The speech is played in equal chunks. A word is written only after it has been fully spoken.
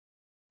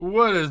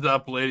What is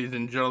up, ladies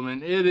and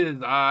gentlemen? It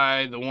is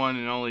I, the one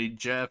and only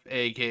Jeff,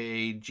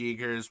 aka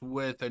GCurse,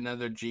 with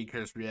another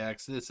GCurse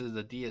Reacts. This is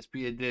a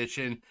DSP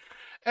edition.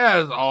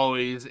 As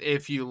always,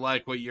 if you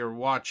like what you're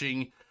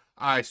watching,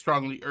 I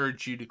strongly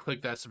urge you to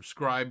click that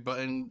subscribe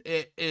button.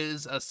 It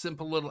is a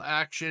simple little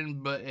action,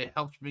 but it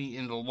helps me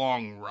in the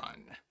long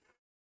run.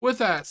 With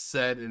that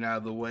said and out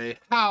of the way,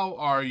 how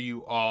are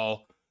you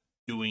all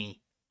doing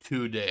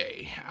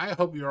today? I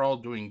hope you're all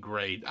doing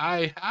great.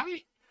 I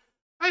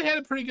had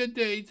a pretty good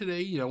day today.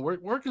 You know,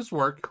 work is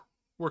work.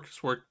 Work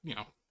is work, you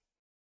know.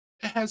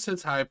 It has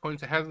its high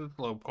points, it has its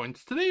low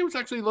points. Today it was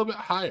actually a little bit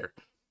higher.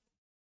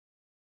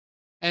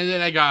 And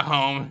then I got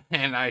home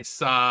and I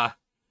saw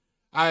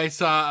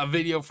a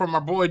video from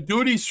our boy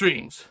Duty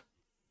Streams.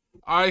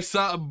 I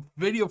saw a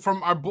video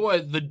from our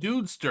boy the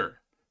Dudester,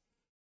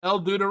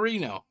 El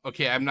Duderino.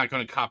 Okay, I'm not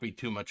going to copy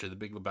too much of The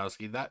Big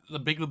Lebowski. The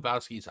Big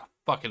Lebowski is a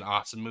fucking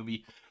awesome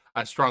movie.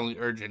 I strongly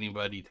urge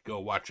anybody to go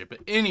watch it. But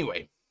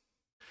anyway,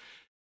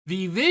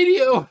 the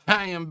video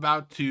I am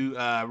about to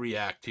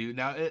react to,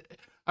 now,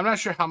 I'm not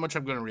sure how much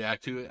I'm going to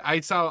react to. I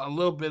saw a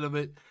little bit of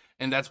it,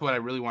 and that's what I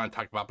really want to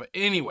talk about. But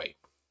anyway,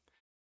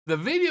 the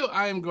video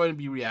I am going to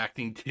be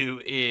reacting to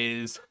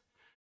is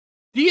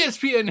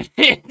DSP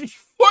Unhinged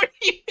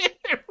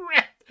 40-minute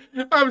rant.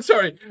 I'm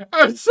sorry.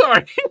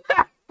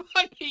 That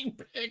fucking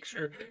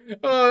picture.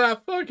 Oh,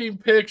 that fucking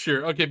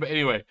picture. Okay, but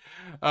anyway,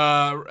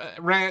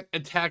 rant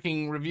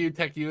attacking Review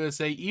Tech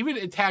USA even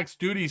attacks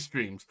Duty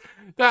Streams.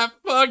 That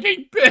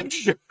fucking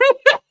picture.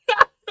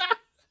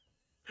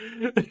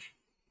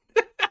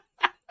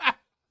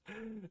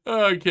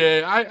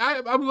 Okay,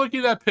 I'm looking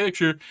at that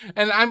picture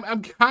and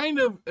I'm kind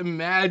of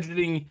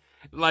imagining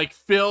like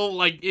Phil,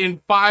 like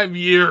in 5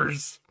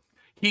 years.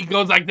 He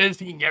goes like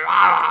this,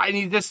 and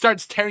he just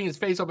starts tearing his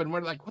face open. We're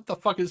like, what the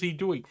fuck is he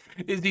doing?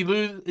 Is he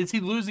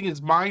losing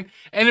his mind?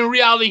 And in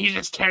reality, he's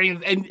just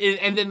tearing.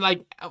 And then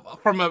like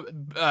from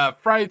a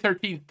Friday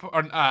 13th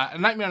or a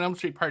Nightmare on Elm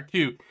Street Part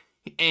 2,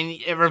 and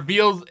it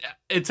reveals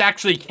it's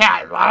actually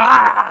Cat.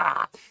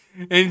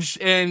 And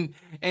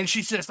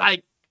she's just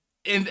like,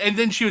 and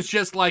then she was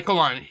just like, hold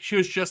on, she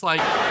was just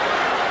like,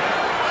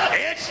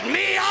 it's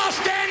me,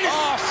 Austin.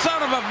 Oh,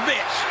 son of a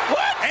bitch!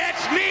 What?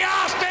 It's me,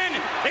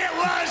 Austin. It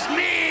was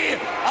me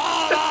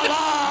all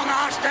along,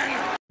 Austin.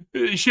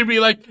 She'd be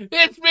like,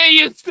 it's me,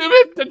 you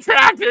stupid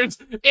detractors.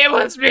 It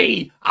was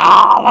me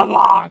all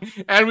along.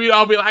 And we'd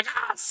all be like,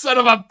 ah, son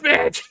of a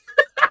bitch.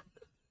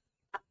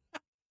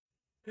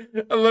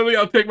 Literally,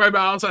 I'll take my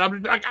mouse and I'm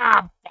just like,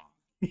 ah,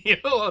 you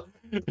know.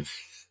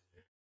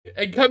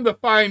 And come to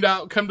find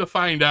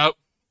out,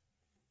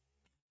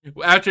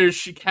 after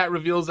Kat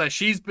reveals that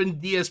she's been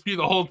DSP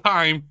the whole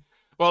time,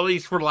 well, at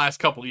least for the last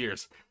couple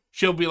years,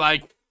 she'll be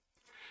like,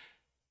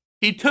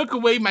 he took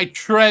away my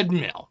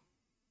treadmill.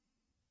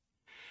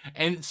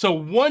 And so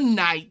one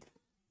night,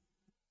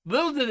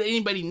 little did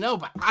anybody know,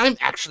 but I'm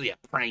actually a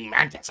praying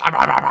mantis.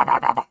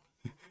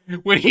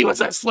 When he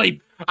was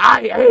asleep,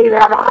 I ate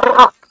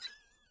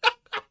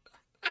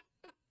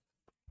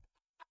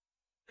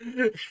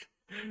him.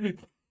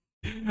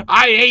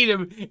 I ate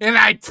him, and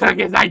I took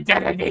his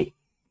identity.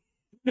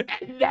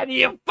 And then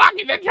you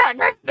fucking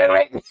detractors do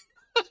it.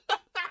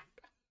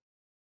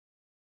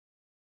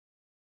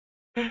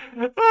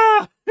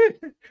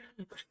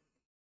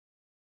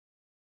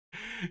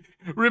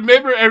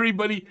 Remember,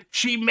 everybody,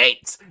 she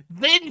mates,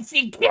 then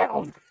she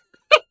kills.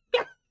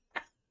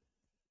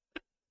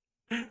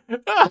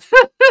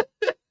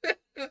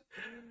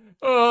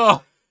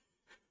 Oh,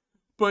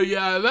 but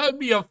yeah, that'd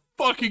be a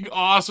fucking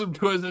awesome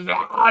twist.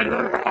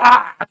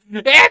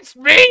 It's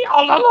me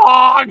all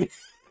along.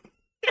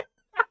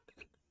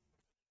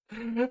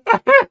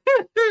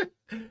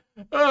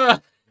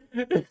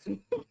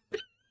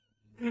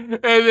 And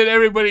then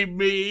everybody,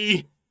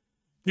 me,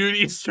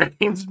 Duty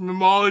Streams,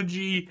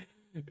 Memology,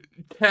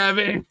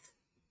 Kevin,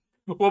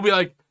 will be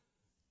like,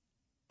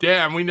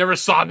 damn, we never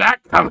saw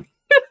that coming.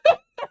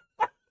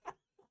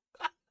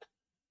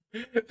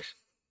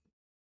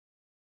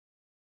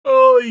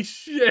 Holy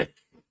shit.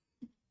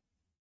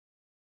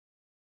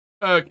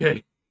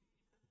 Okay.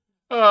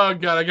 Oh,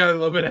 God, I got a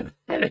little bit of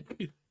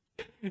headache.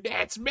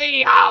 It's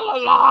me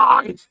all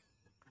along.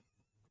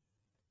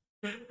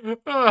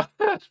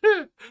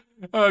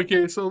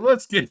 Okay, so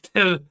let's get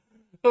to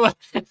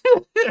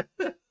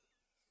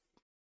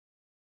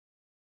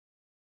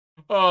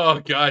oh,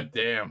 god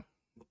damn.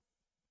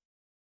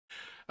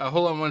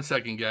 Hold on 1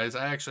 second, guys.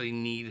 I've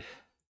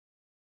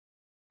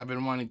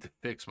been wanting to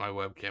fix my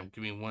webcam.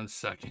 Give me 1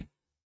 second.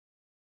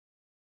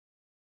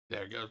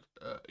 There it goes.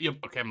 Yep,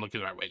 okay, I'm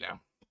looking the right way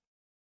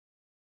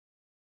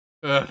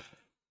now.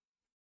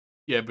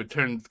 Yeah, but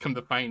come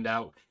to find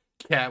out,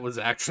 Kat was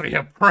actually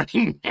a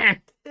praying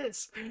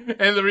mantis.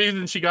 And the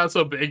reason she got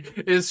so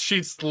big is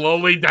she's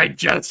slowly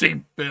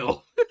digesting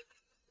Phil.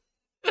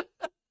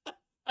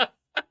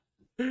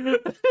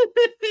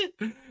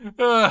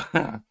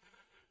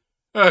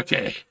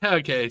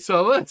 Okay,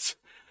 so let's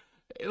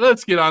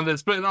get on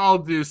this, but in all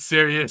due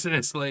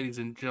seriousness, ladies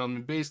and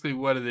gentlemen, basically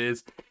what it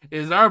is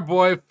our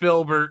boy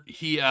Filbert,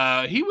 he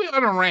went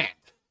on a rant.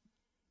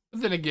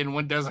 But then again,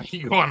 when doesn't he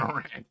go on a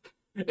rant?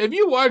 If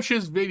you watch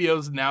his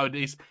videos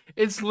nowadays,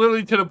 it's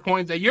literally to the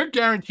point that you're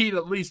guaranteed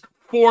at least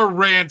 4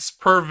 rants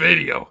per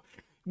video.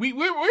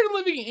 We're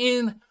living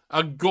in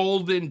a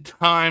golden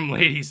time,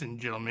 ladies and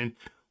gentlemen.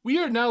 We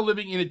are now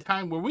living in a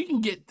time where we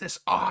can get this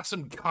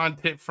awesome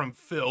content from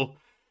Phil,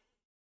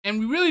 and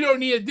we really don't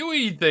need to do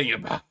anything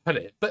about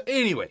it. But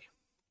anyway,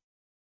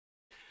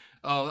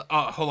 hold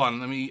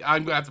on.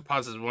 I'm gonna have to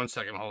pause this 1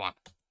 second. Hold on.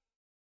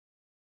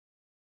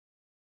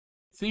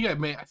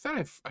 I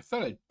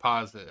thought I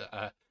paused it.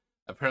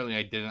 Apparently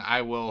I didn't.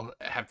 I will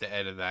have to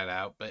edit that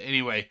out. But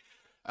anyway,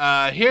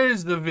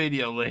 here's the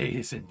video,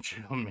 ladies and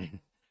gentlemen.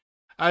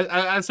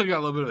 I still got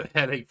a little bit of a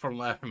headache from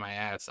laughing my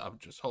ass off.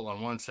 Just hold on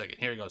 1 second.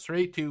 Here it goes.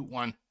 3, 2,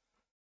 1.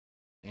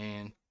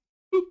 And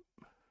boop.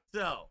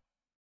 So,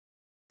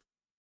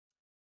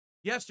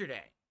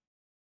 yesterday.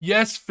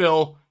 Yes,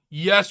 Phil.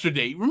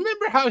 Yesterday.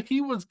 Remember how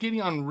he was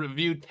getting on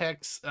Review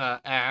Tech's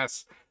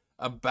ass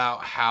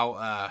about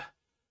how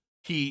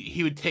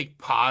he would take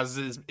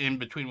pauses in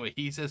between what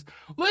he says?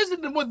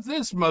 Listen to what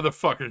this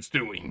motherfucker's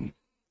doing.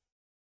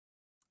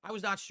 I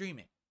was not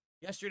streaming.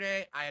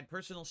 Yesterday, I had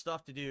personal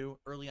stuff to do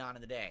early on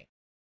in the day.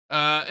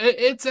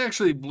 It's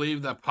actually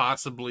believed that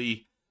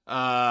possibly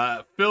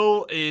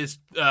Phil is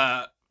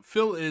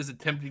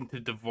attempting to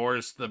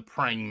divorce the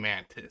praying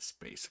mantis,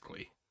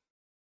 basically.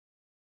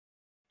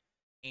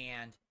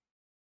 And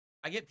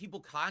I get people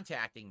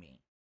contacting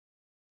me,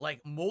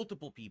 like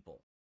multiple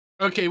people.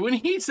 Okay, when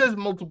he says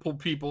multiple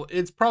people,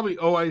 it's probably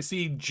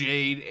OIC,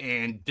 Jade,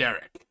 and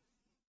Derek,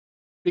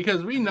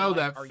 because we know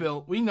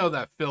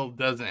that Phil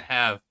doesn't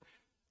have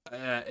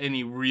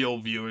any real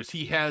viewers.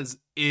 He has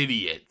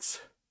idiots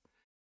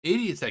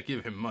that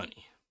give him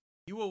money.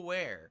 You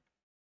aware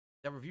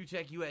that Review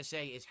Tech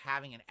USA is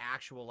having an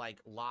actual like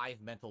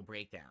live mental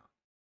breakdown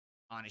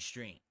on his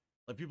stream?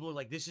 Like people are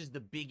like, this is the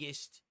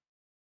biggest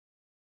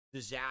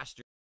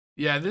disaster.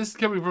 Yeah, this is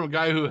coming from a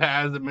guy who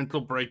has a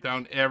mental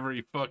breakdown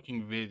every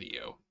fucking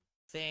video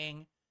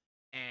thing,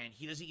 and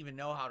he doesn't even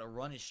know how to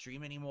run his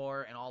stream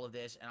anymore and all of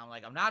this. And I'm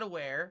like, I'm not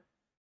aware,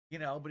 you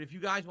know, but if you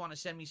guys want to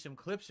send me some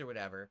clips or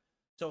whatever.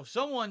 So if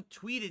someone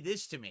tweeted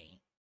this to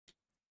me,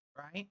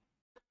 right?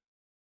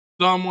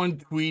 Someone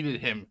tweeted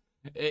him.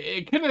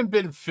 It couldn't have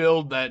been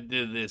Phil that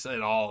did this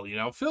at all, you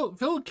know.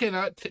 Phil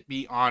cannot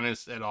be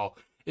honest at all.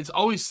 It's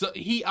always,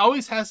 he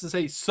always has to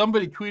say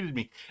somebody tweeted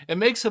me. It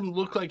makes him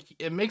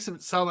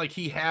sound like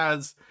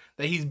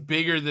he's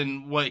bigger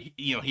than what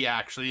he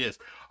actually is.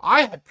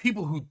 I have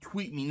people who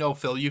tweet me, no,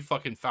 Phil, you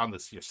fucking found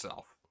this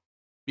yourself.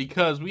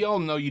 Because we all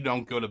know you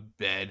don't go to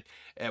bed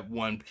at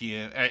 1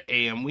 p.m.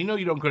 a.m. We know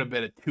you don't go to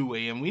bed at 2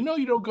 a.m. We know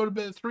you don't go to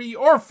bed at 3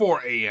 or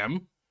 4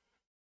 a.m.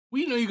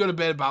 We know you go to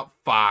bed about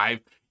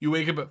 5. You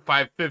wake up at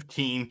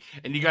 5:15,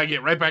 and you gotta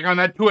get right back on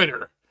that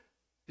Twitter.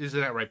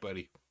 Isn't that right,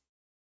 buddy?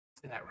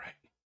 Isn't that right?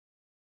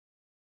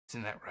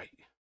 Isn't that right?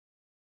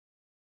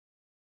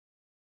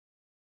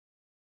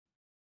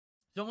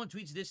 Someone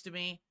tweets this to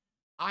me.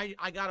 I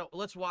gotta,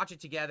 let's watch it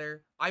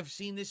together. I've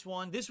seen this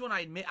one. This one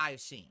I admit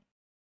I've seen.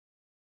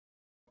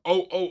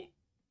 Oh,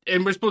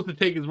 and we're supposed to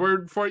take his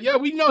word for it? Yeah,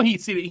 we know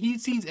he's seen it. He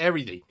sees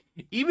everything.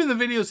 Even the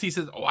videos he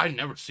says, oh, I've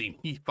never seen,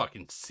 he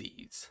fucking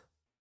sees.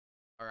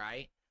 All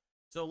right.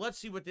 So let's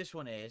see what this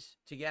one is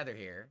together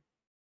here.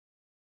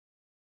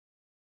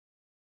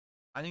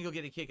 I think you'll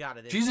get a kick out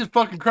of this. Jesus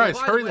fucking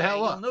Christ, so, hurry the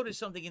hell up. You'll notice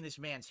something in this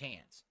man's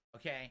hands,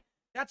 okay?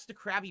 That's the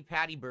Krabby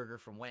Patty burger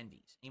from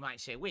Wendy's. You might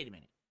say, wait a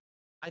minute.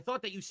 I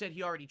thought that you said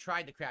he already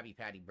tried the Krabby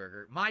Patty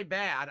burger. My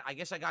bad. I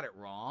guess I got it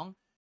wrong.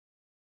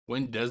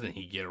 When doesn't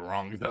he get it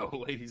wrong,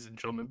 though, ladies and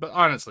gentlemen? But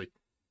honestly,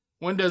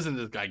 when doesn't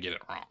this guy get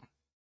it wrong?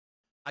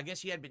 I guess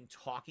he had been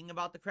talking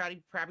about the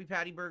Krabby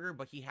Patty burger,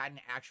 but he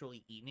hadn't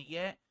actually eaten it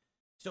yet.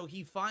 So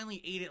he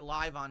finally ate it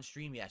live on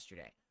stream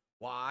yesterday.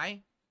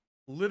 Why?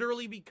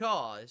 Literally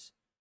because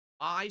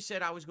I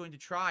said I was going to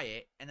try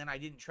it, and then I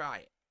didn't try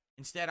it.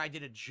 Instead, I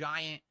did a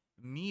giant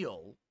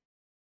meal.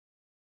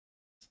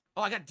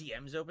 Oh, I got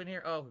DMs open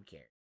here? Oh, who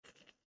cares?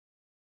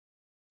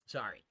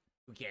 Sorry.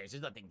 Who cares?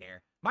 There's nothing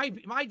there. My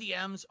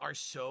DMs are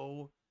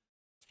so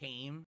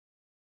tame.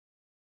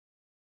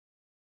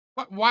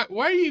 Why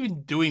are you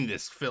even doing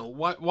this, Phil?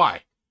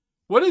 Why?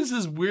 What is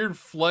this weird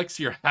flex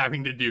you're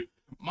having to do?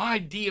 My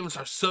DMs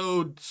are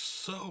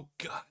so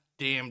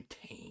goddamn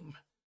tame.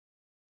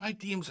 My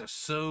DMs are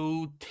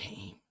so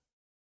tame.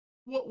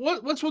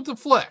 What's with the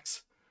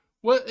flex?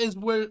 What is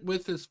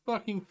with this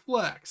fucking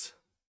flex?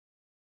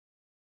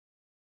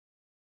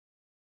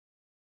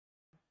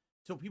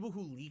 So people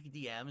who leak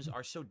DMs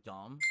are so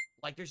dumb.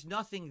 Like, there's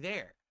nothing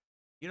there.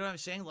 You know what I'm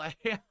saying? Like,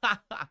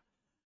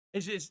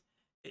 it's just,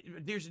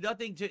 there's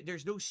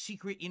no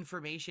secret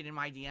information in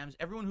my DMs.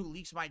 Everyone who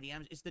leaks my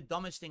DMs, it's the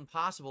dumbest thing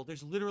possible.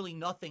 There's literally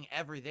nothing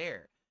ever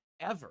there.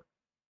 Ever.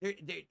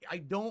 I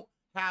don't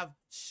have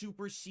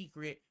super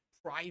secret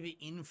private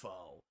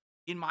info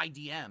in my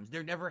DMs.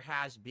 There never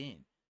has been.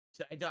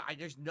 So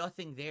there's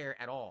nothing there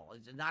at all.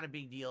 It's not a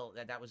big deal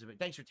that was a bit.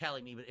 Thanks for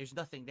telling me, but there's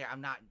nothing there.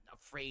 I'm not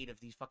afraid of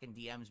these fucking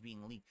DMs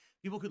being leaked.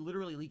 People could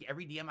literally leak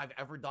every DM I've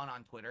ever done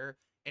on Twitter,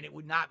 and it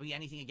would not be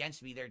anything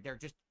against me. They're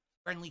just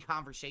friendly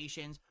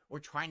conversations or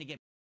trying to get.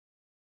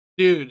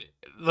 Dude,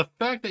 the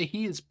fact that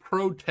he is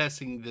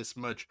protesting this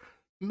much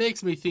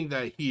makes me think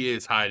that he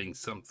is hiding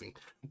something.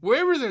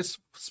 Wherever there's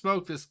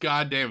smoke, there's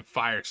goddamn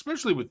fire,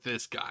 especially with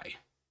this guy.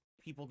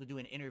 People to do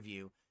an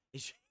interview,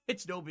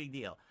 it's no big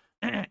deal.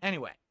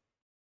 Anyway.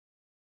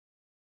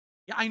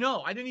 Yeah, I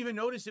know. I didn't even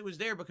notice it was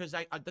there because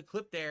the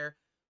clip there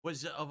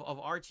was of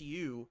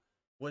RTU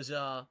was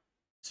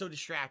so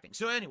distracting.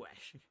 So anyway,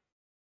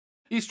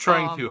 he's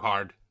trying too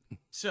hard.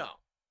 So,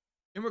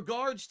 in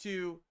regards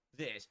to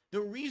this, the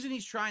reason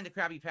he's trying the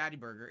Krabby Patty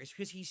burger is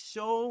because he's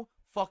so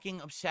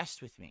fucking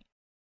obsessed with me.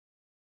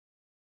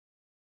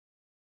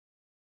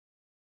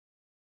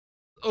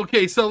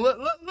 Okay,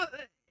 so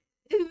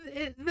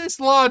this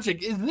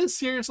logic, is this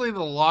seriously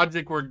the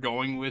logic we're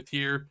going with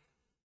here?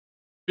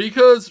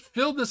 Because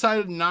Phil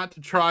decided not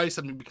to try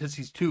something because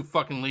he's too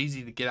fucking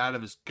lazy to get out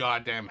of his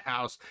goddamn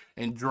house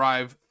and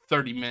drive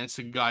 30 minutes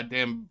to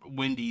goddamn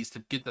Wendy's to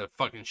get the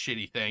fucking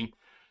shitty thing.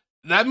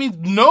 That means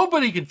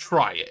nobody can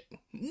try it.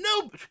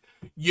 No,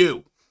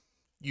 you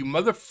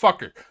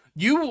motherfucker.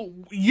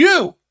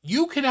 You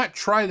cannot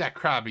try that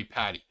Krabby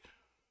Patty.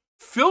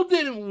 Phil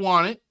didn't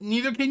want it,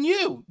 neither can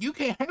you. You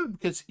can't have it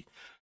because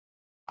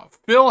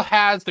Phil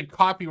has the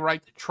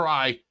copyright to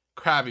try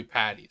Krabby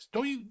Patties.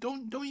 Don't you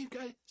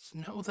guys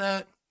know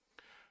that?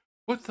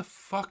 What the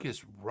fuck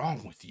is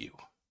wrong with you?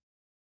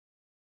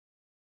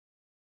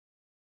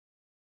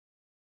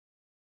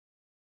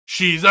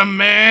 She's a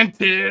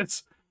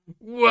mantis.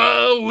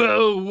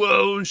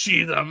 Whoa,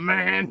 she's a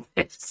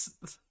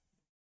mantis.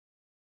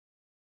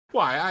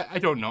 Why? I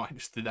don't know. I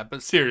just did that,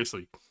 but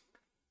seriously,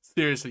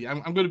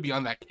 I'm going to be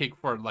on that kick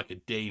for like a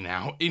day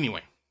now.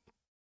 Anyway.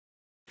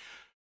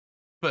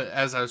 But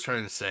as I was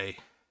trying to say,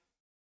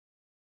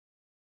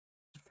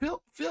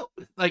 Phil,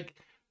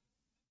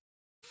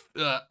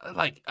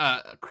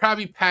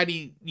 Krabby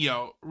Patty,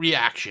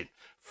 reaction.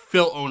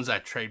 Phil owns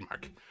that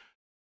trademark.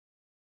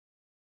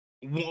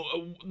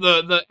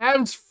 The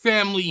Addams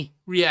Family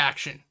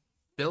reaction.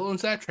 Phil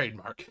owns that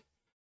trademark.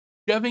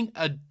 Shoving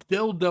a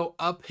dildo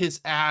up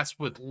his ass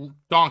with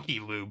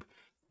donkey lube.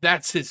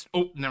 That's his.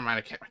 Oh, never mind.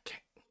 I can't.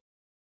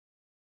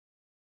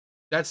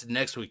 That's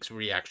next week's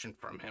reaction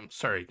from him.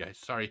 Sorry, guys.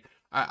 Sorry.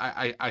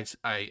 I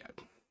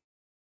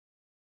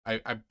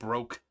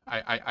broke.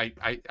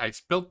 I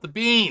spilt the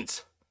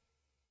beans.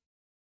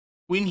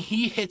 When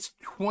he hits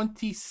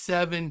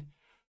 27,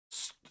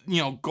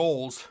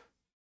 goals,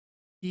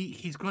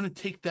 he's going to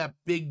take that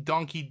big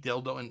donkey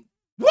dildo and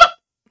whoop.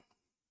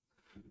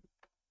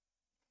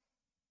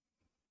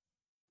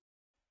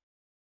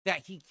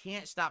 That he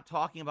can't stop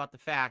talking about the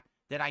fact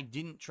that I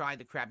didn't try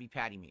the Krabby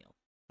Patty meal.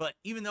 But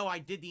even though I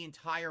did the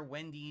entire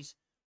Wendy's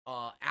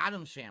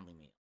Addams Family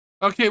meal.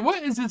 Okay,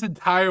 what is this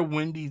entire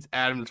Wendy's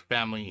Addams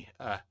Family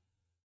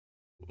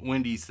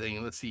Wendy's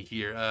thing? Let's see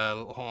here.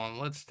 Hold on.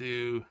 Let's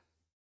do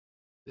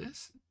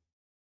this.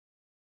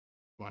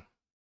 Come on.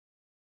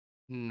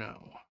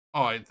 No.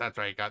 Oh, that's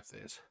right. I got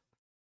this.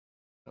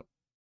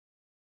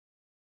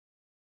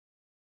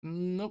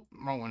 Nope.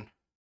 Wrong one.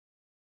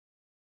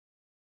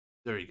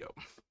 There you go.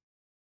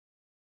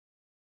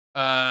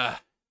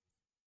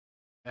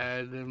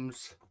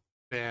 Addams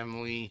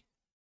Family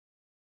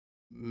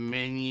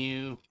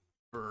Menu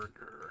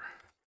Burger.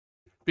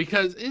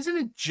 Because isn't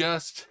it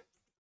just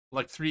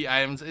like 3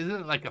 items? Isn't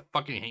it like a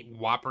fucking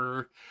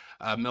Whopper,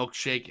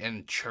 milkshake,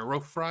 and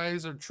churro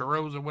fries or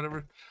churros or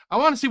whatever? I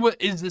want to see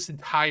what is this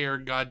entire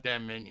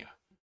goddamn menu.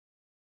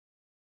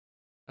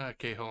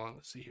 Okay, hold on.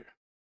 Let's see here.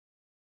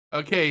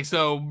 Okay,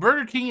 so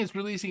Burger King is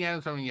releasing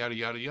Addams Family, yada,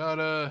 yada,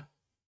 yada.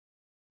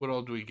 What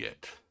all do we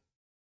get?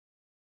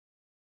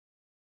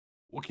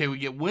 Okay, we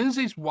get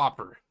Wednesday's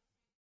Whopper,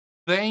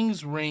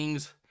 Thang's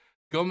Rings,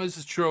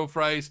 Gomez's Churro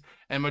Fries,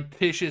 and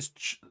Matish's.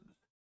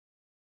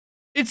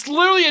 It's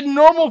literally a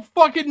normal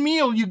fucking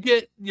meal. You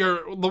get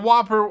the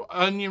Whopper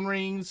onion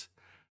rings,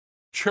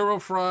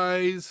 churro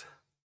fries,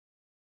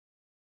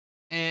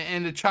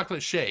 and the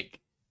chocolate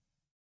shake.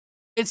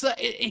 It's like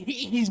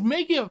he's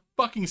making it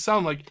fucking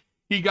sound like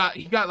he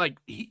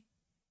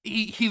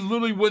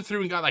literally went through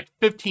and got like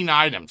 15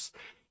 items.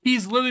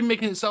 He's literally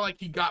making it sound like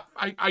he got.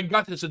 I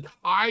got this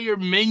entire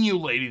menu,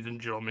 ladies and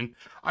gentlemen.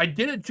 I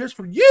did it just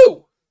for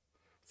you,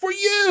 for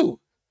you,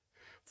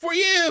 for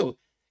you.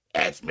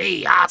 It's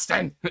me,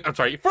 Austin. I'm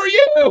sorry, for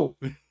you.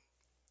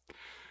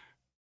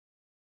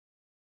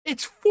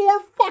 It's 4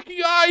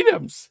 fucking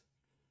items,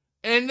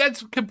 and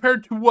that's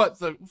compared to what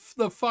the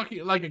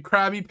fucking like a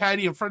Krabby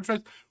Patty and French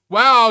fries.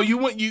 Wow, a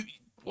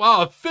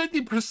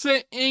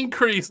 50%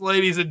 increase,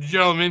 ladies and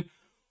gentlemen.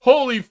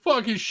 Holy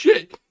fucking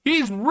shit.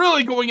 He's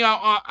really going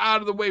out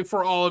of the way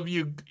for all of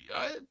you.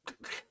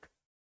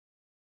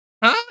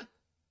 Huh?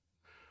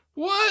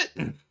 What?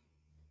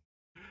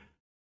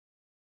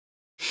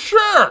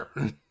 Sure.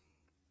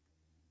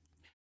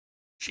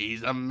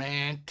 She's a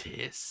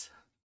mantis.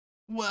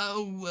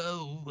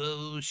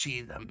 Whoa,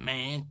 she's a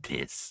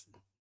mantis.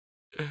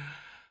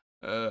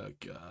 Oh,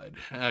 God.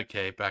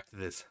 Okay, back to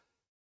this.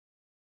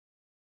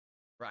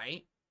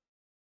 Right?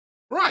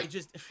 Right.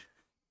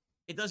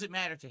 It doesn't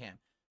matter to him.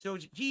 So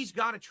he's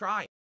got to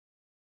try.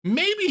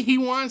 Maybe he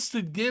wants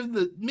to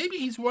maybe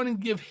he's wanting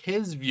to give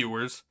his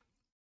viewers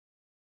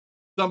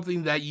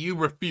something that you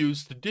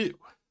refuse to do.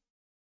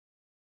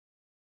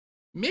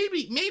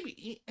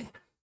 Maybe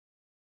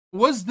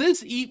was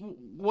this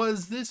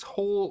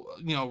whole,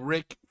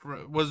 Rick,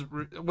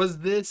 was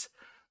this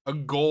a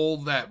goal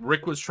that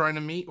Rick was trying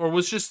to meet, or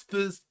was just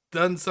this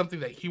done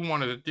something that he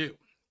wanted to do?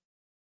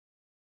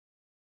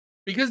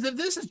 Because if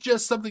this is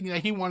just something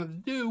that he wanted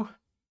to do,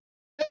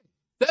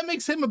 that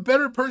makes him a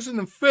better person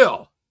than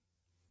Phil.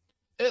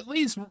 At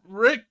least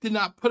Rick did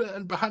not put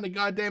it behind a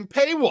goddamn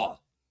paywall.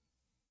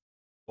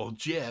 Well,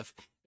 Jeff,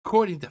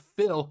 according to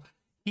Phil,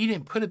 he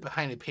didn't put it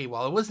behind a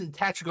paywall. It wasn't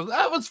attached to goals.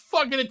 That was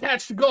fucking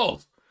attached to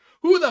goals.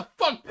 Who the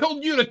fuck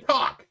told you to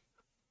talk?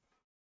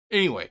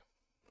 Anyway.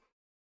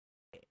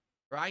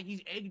 Right?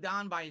 He's egged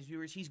on by his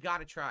viewers. He's got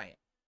to try it.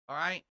 All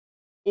right?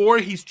 Or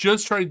he's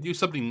just trying to do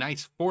something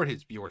nice for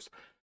his viewers.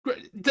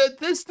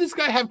 Does this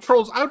guy have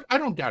trolls? I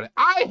don't doubt it.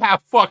 I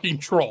have fucking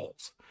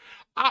trolls.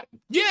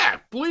 Yeah,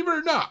 believe it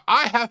or not,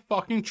 I have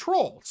fucking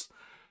trolls.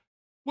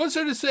 What's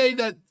there to say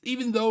that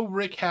even though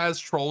Rick has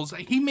trolls,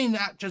 he may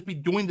not just be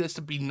doing this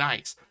to be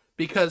nice,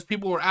 because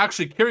people were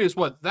actually curious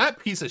what that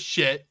piece of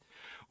shit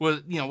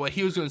was, what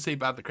he was going to say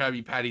about the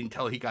Krabby Patty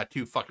until he got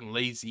too fucking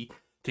lazy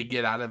to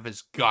get out of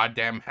his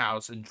goddamn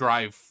house and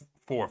drive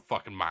 4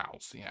 fucking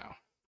miles,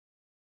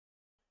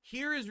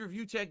 Here is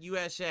Review Tech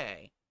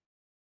USA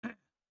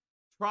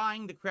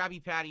trying the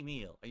Krabby Patty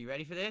meal. Are you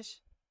ready for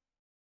this?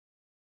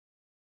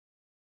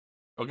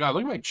 Oh god,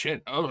 look at my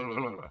chin.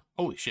 Oh,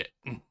 holy shit.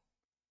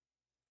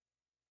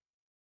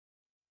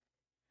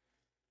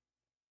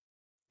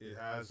 It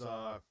has,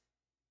 fuck,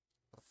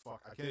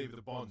 I can't even,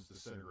 the bun's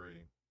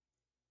disintegrating.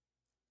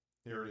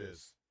 Here it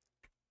is.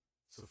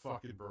 It's a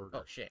fucking burger.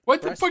 Oh, shit.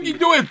 What the fuck are you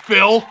doing,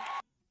 Phil?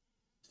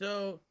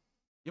 So,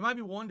 you might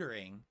be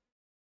wondering,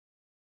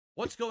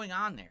 what's going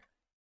on there?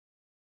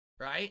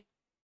 Right?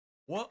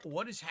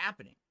 What is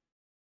happening?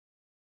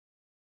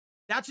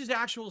 That's his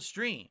actual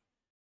stream.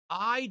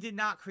 I did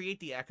not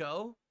create the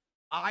echo.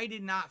 I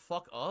did not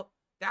fuck up.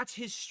 That's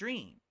his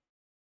stream.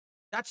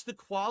 That's the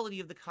quality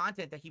of the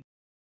content that he...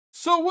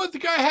 So what, the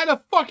guy had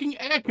a fucking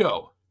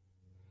echo?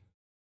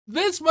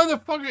 This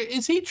motherfucker,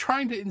 is he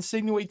trying to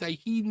insinuate that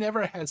he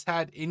never has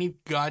had any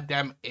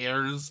goddamn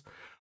errors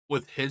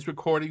with his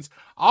recordings?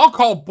 I'll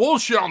call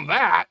bullshit on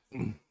that.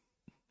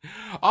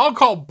 I'll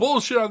call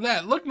bullshit on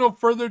that. Look no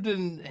further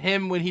than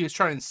him when he was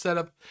trying to set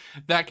up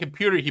that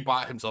computer he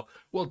bought himself.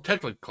 Well,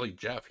 technically,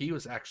 Jeff, he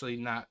was actually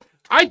not...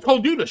 I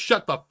told you to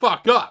shut the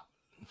fuck up.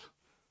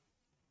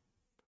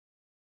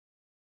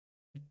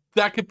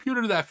 That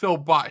computer that Phil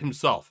bought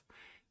himself,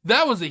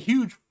 that was a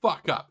huge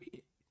fuck up.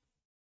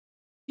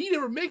 He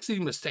never makes any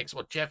mistakes.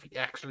 Well, Jeff,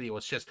 actually, it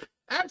was just...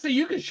 Actually,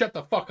 you can shut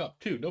the fuck up,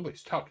 too.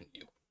 Nobody's talking to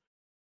you.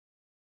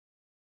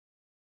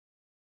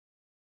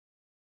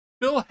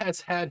 Phil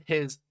has had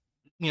his,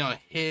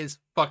 his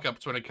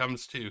fuck-ups when it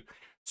comes to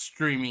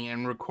streaming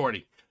and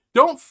recording.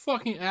 Don't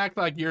fucking act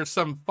like you're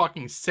some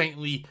fucking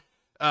saintly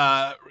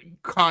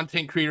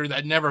content creator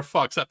that never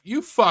fucks up.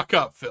 You fuck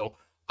up, Phil.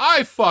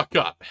 I fuck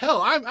up.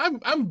 Hell,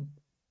 I'm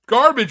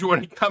garbage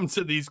when it comes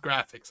to these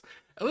graphics.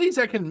 At least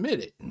I can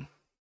admit it.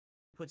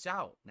 puts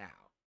out now.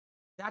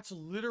 That's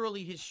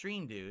literally his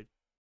stream, dude.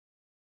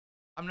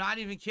 I'm not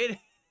even kidding.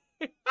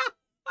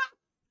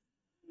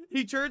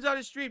 He turns on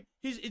his stream.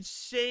 His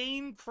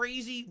insane,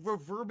 crazy,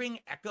 reverbing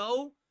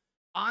echo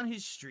on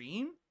his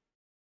stream.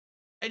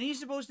 And he's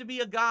supposed to be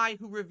a guy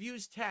who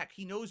reviews tech.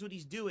 He knows what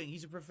he's doing.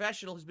 He's a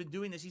professional who's been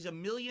doing this. He's a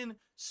 1 million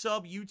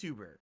sub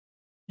YouTuber.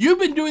 You've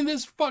been doing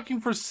this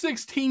fucking for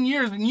 16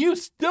 years and you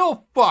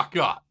still fuck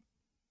up.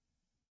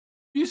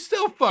 You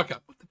still fuck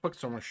up. What the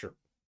fuck's on my shirt?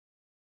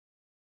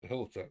 The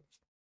hell is that?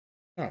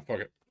 Oh, fuck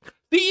it.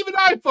 See, even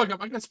I fuck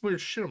up. I got some weird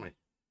shit on my...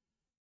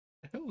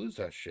 The hell is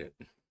that shit?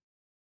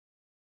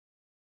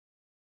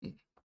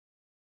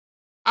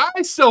 I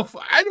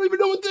don't even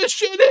know what this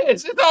shit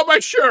is. It's on my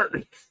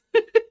shirt.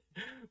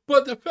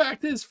 But the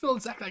fact is,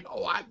 Phil's acting like,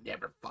 oh, I've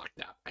never fucked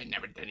up. I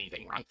never did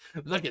anything wrong.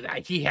 Look at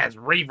that. He has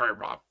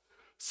reverb on.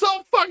 So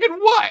fucking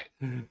what?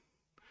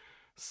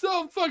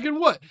 So fucking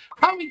what?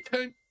 How many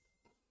times?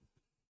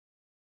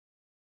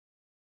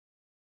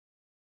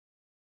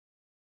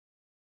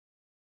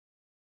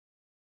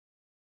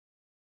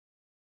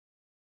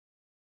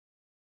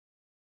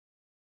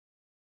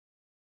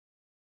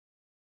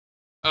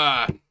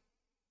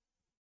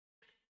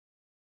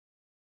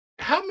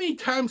 How many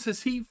times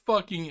has he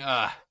fucking,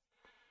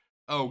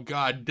 oh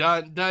god,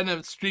 done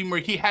a stream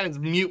where he had his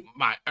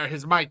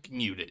his mic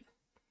muted?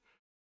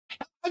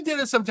 I did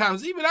it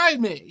sometimes. Even I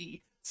admit,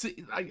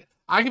 see,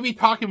 I could be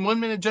talking 1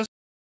 minute just.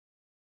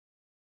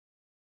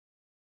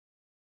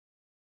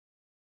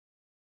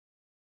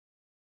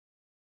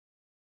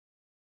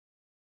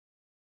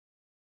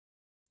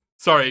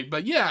 Sorry,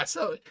 but yeah,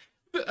 so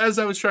as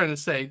I was trying to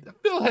say,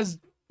 Phil has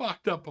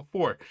fucked up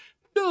before.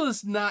 Phil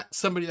is not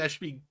somebody that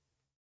should be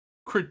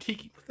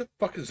critiquing. What the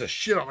fuck is this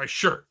shit on my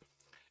shirt?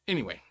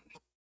 Anyway,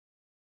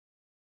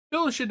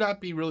 Phil should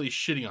not be really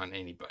shitting on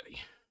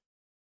anybody.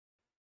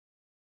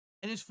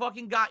 and has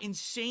fucking got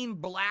insane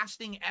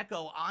blasting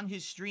echo on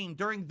his stream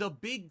during the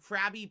big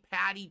Krabby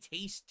Patty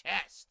taste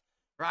test,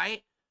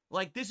 right?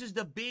 Like, this is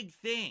the big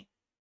thing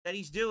that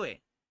he's doing.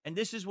 And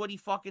this is what he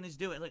fucking is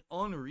doing. Like,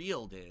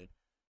 unreal, dude.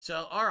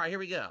 So, all right, here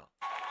we go.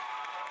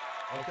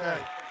 Okay.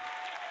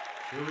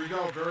 Here we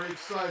go. Very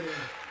exciting.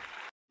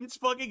 It's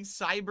fucking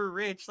Cyber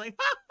Rich. Like,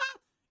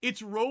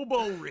 it's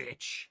Robo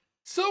Rich.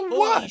 So Holy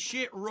what?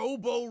 shit,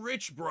 Robo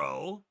Rich,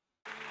 bro.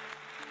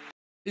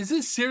 Is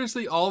this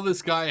seriously all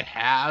this guy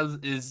has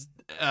is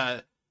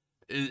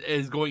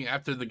going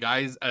after the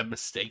guy's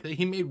mistake that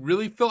he made?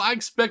 Really, Phil? I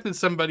expected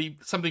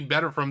something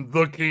better from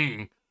the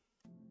king.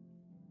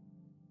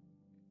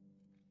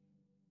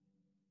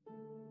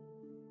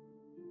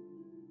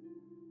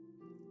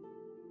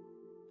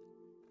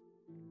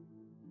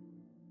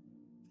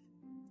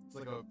 It's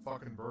like a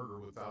fucking burger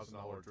with Thousand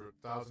Island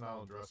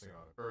dressing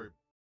on it. Very.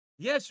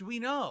 Yes, we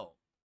know.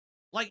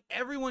 Like,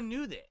 everyone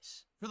knew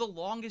this for the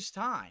longest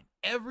time.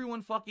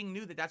 Everyone fucking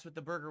knew that that's what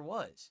the burger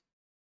was.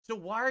 So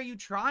why are you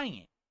trying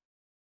it?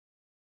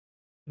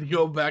 To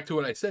go back to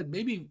what I said,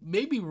 maybe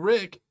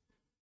Rick,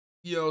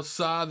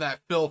 saw that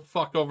Phil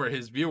fucked over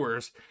his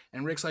viewers,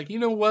 and Rick's like, you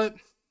know what?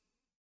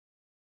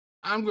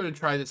 I'm going to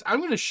try this. I'm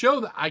going to show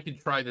that I can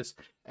try this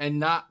and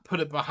not put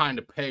it behind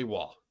a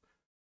paywall.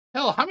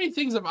 Hell, how many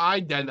things have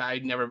I done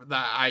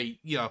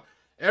that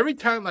every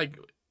time, like,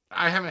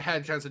 I haven't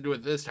had a chance to do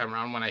it this time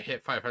around when I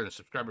hit 500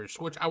 subscribers,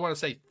 which I want to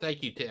say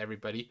thank you to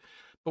everybody.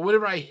 But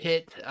whenever I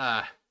hit,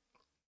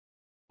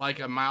 like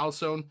a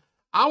milestone,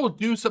 I will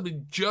do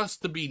something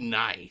just to be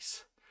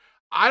nice.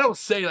 I don't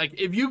say, like,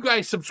 if you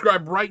guys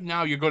subscribe right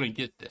now, you're going to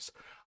get this.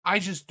 I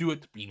just do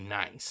it to be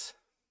nice.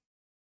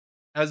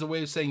 As a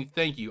way of saying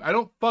thank you. I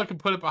don't fucking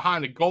put it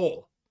behind a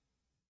goal.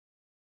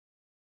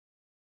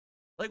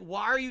 Like,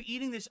 why are you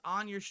eating this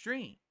on your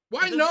stream?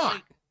 Why not?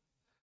 Like,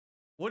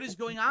 what is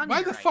going on Why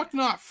here the right fuck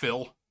now? not,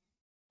 Phil?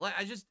 Like,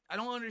 I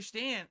don't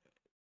understand.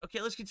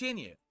 Okay, let's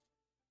continue.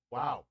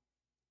 Wow.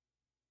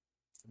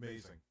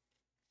 Amazing.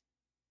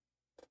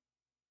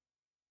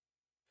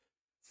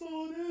 That's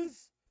all it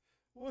is.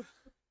 What?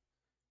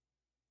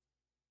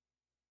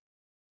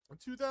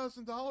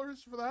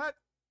 $2,000 for that?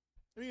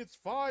 I mean, it's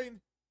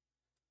fine.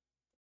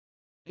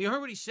 You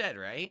heard what he said,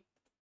 right?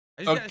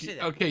 I just gotta say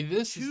that. Okay,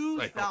 this is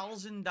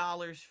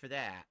 $2,000 for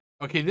that.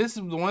 Okay, this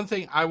is the one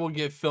thing I will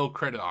give Phil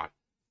credit on.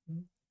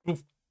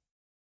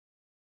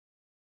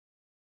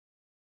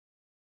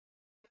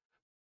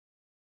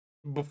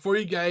 Before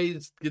you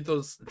guys get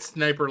those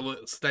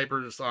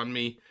snipers on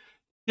me,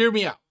 hear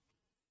me out.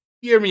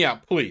 Hear me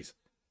out, please.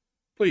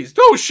 Please,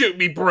 don't shoot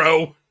me,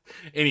 bro.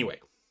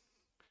 Anyway,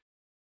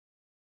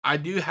 I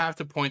do have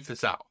to point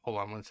this out. Hold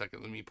on 1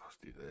 second. Let me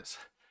do this.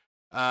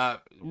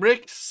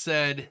 Rick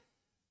said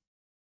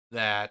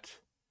that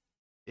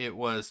it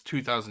was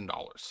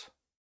 $2,000.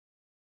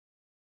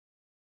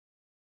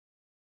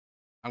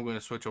 I'm going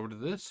to switch over to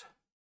this.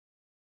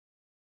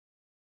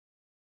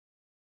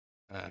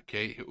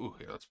 Okay. Ooh,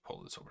 here, let's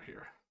pull this over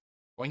here.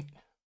 Boink.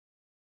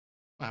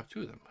 I have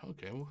two of them.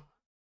 Okay.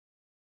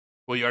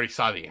 Well, you already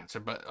saw the answer,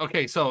 but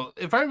okay. So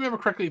if I remember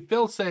correctly,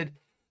 Phil said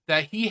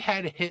that he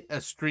had hit a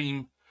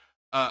stream,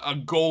 a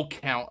goal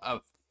count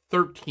of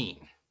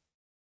 13,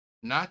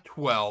 not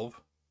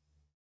 12,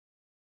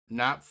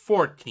 not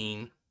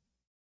 14,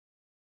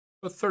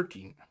 but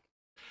 13.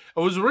 It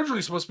was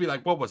originally supposed to be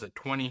like, what was it,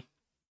 20?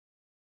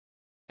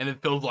 And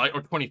it feels like,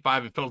 or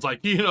 25, it feels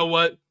like, you know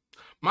what?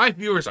 My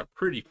viewers are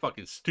pretty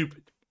fucking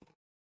stupid.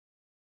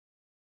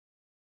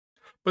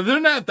 But they're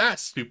not that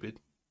stupid.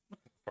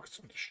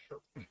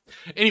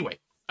 Anyway,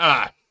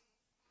 they're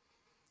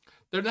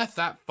not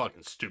that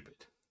fucking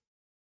stupid.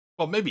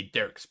 Well, maybe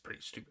Derek's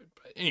pretty stupid,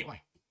 but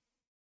anyway.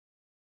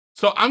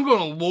 So I'm going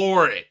to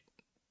lower it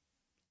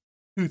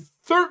to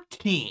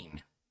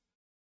 13.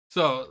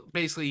 So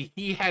basically,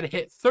 he had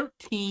hit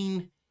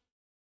 13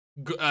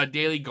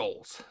 daily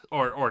goals,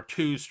 or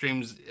 2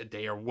 streams a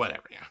day, or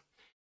whatever. Yeah.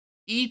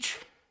 Each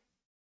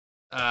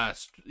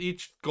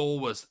goal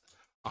was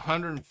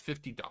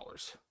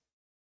 $150.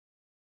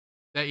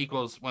 That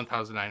equals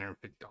 $1,950.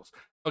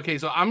 Okay,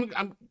 so I'm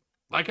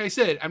like I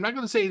said, I'm not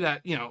going to say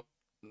that,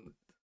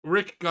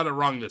 Rick got it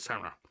wrong this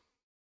time around.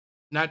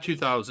 Not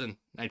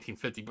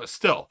 1950, but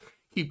still,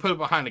 he put it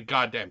behind a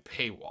goddamn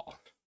paywall.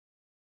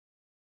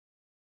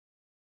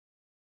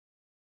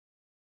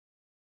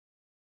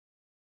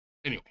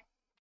 Anyway,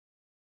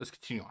 let's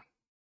continue on.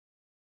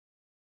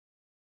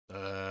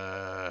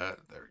 There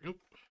we go.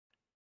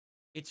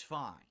 It's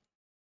fine.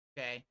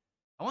 Okay?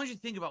 I want you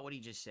to think about what he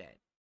just said.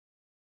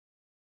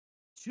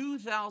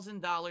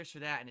 $2,000 for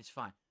that, and it's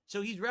fine.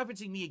 So he's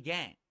referencing me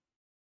again.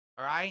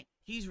 All right?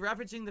 He's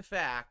referencing the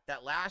fact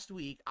that last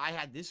week I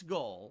had this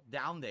goal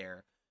down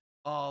there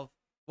of,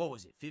 what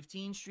was it,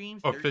 15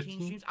 streams? 13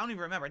 15? streams? I don't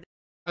even remember.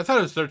 I thought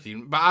it was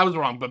 13, but I was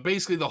wrong. But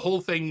basically, the whole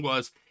thing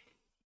was,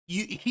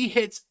 he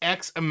hits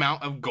X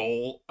amount of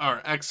goal,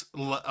 or X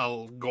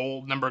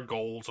goal, number of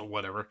goals, or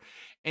whatever,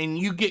 and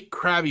you get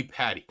Krabby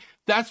Patty.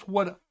 That's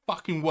what it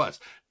fucking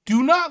was.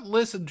 Do not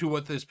listen to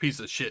what this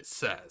piece of shit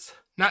says.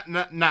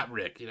 Not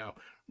Rick,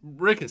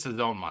 Rick is his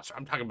own monster.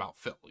 I'm talking about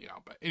Phil, you know.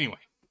 But anyway,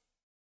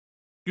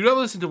 you don't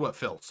listen to what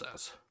Phil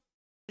says.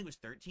 It was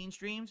 13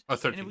 streams. Oh,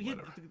 13, and if we hit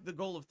whatever. the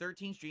goal of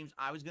 13 streams,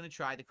 I was going to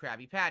try the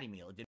Krabby Patty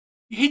meal. It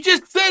He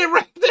just said it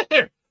right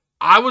there.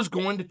 I was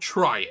going to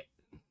try it.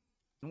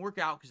 didn't work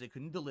out because they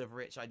couldn't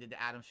deliver it, so I did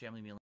the Addams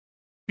Family meal.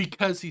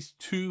 Because he's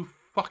too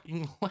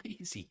fucking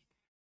lazy.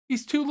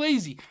 He's too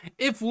lazy.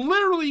 If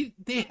literally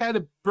they had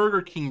a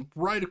Burger King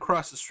right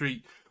across the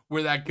street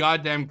where that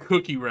goddamn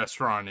cookie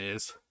restaurant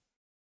is,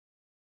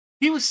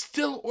 he would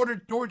still order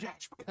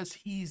DoorDash because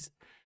he's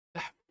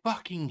that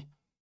fucking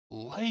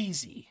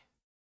lazy.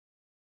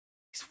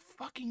 He's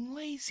fucking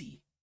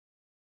lazy.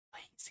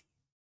 Lazy.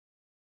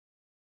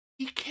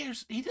 He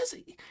cares. He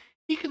doesn't.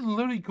 He can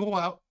literally go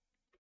out.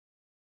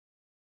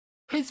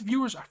 His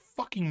viewers are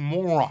fucking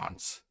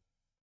morons.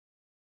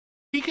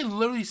 He can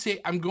literally say,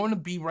 I'm going to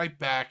be right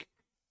back,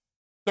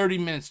 30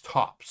 minutes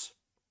tops.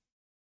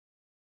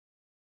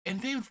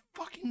 And they would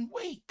fucking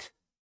wait.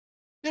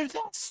 They're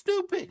that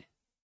stupid.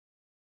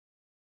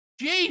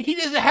 Jade, he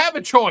doesn't have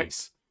a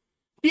choice.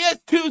 He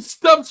has 2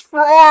 stubs for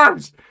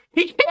arms.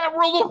 He can't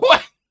roll away.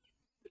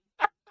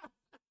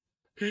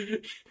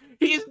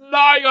 He's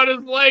gnawing on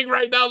his leg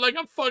right now like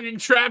a fucking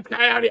trapped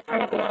coyote.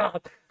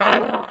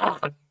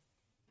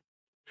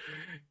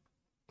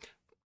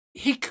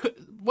 He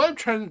could.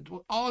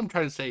 All I'm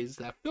trying to say is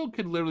that Phil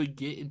could literally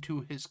get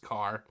into his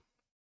car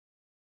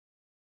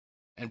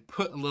and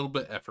put a little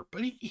bit of effort,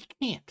 but he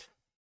can't.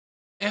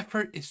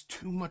 Effort is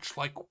too much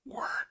like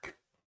work,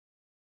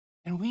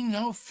 and we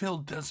know Phil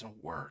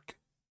doesn't work.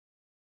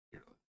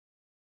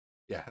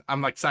 Yeah,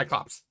 I'm like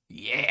Cyclops.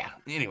 Yeah.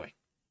 Anyway,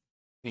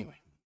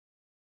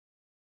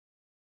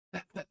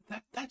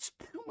 that's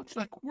too much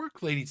like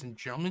work, ladies and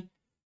gentlemen,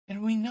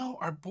 and we know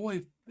our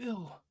boy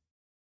Phil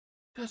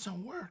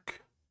doesn't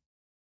work.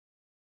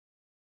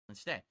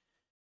 Instead,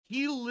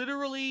 he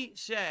literally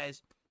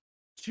says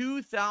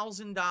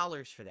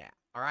 $2,000 for that.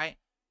 All right.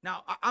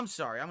 Now, I'm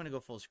sorry. I'm going to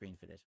go full screen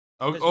for this.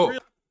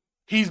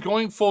 He's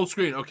going full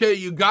screen. Okay,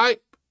 you guys,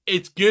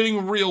 it's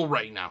getting real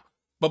right now.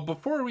 But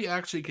before we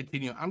actually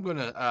continue, I'm going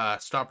to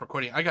stop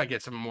recording. I got to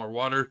get some more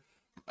water.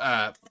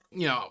 My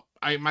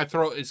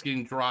throat is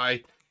getting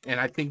dry,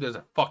 and I think there's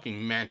a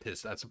fucking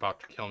mantis that's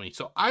about to kill me.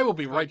 So I will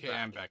be right back.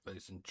 I'm back,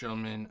 ladies and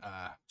gentlemen.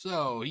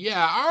 So,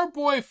 yeah, our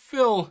boy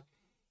Phil,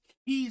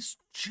 he's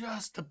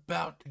just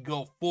about to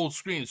go full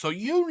screen. So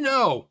you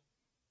know,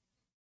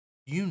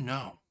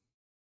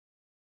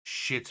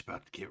 shit's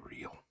about to get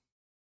real.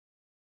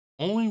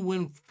 Only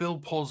when Phil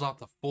pulls out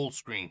the full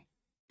screen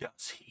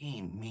does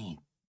he mean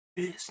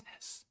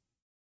business.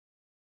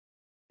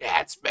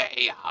 That's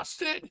me,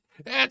 Austin.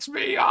 That's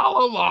me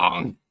all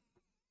along.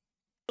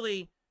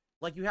 Really,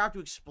 like, you have to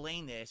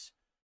explain this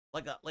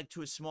like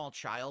to a small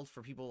child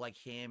for people like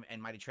him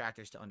and my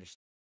detractors to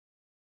understand.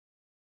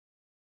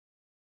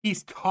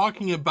 He's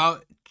talking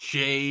about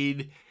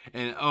Jade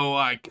and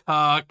I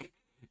Cuck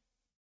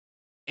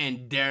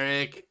and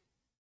Derek.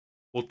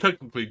 Well,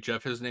 technically,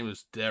 Jeff, his name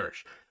is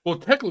Derish. Well,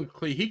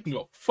 technically, he can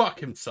go fuck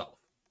himself.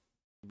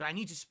 But I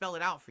need to spell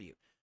it out for you.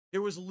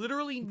 There was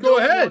literally Go no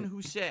ahead. one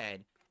who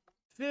said,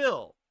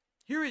 Phil,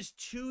 here is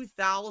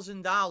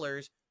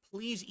 $2,000.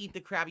 Please eat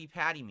the Krabby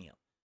Patty meal.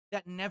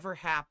 That never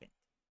happened.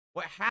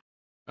 What happened?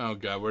 Oh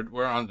god,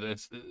 we're on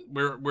this.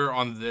 We're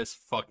on this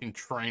fucking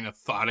train of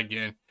thought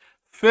again.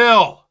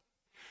 Phil,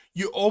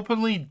 you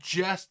openly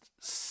just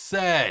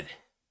said.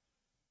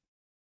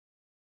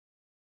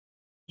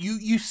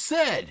 You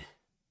said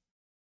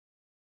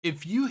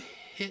if you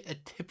hit a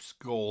tips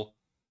goal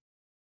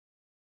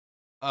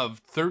of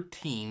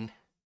 13,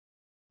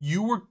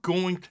 you were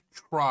going to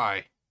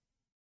try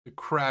the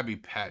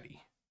Krabby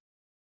Patty.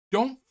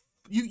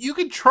 You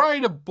could try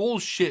to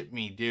bullshit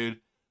me, dude.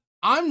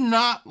 I'm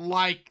not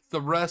like the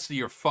rest of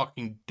your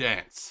fucking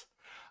dents.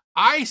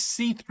 I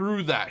see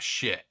through that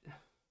shit.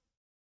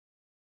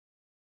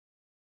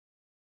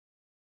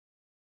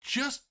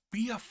 Just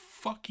be a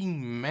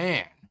fucking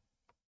man.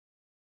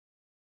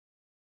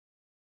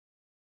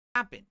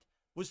 Happened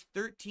was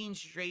 13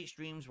 straight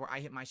streams where I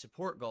hit my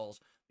support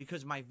goals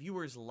because my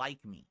viewers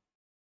like me.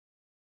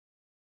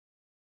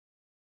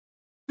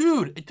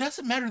 Dude, it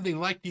doesn't matter if they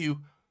liked you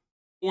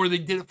or they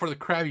did it for the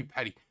Krabby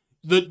Patty.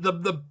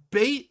 The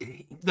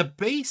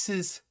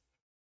basis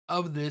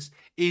of this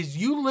is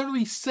you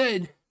literally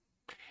said,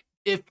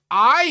 if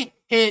I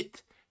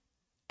hit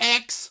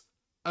X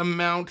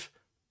amount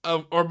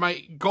of, or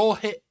my goal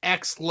hit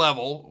X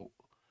level,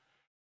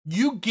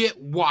 you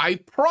get Y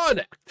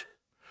product.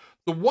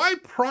 The Y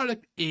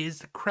product is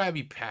the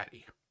Krabby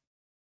Patty.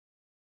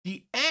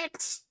 The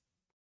X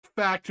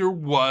factor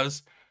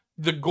was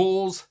the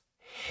goals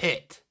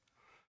hit.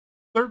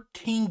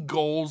 13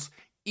 goals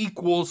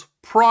equals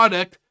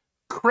product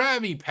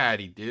Krabby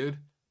Patty, dude.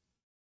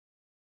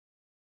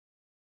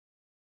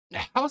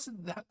 How is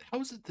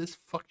it this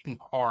fucking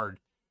hard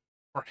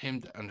for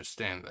him to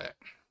understand that?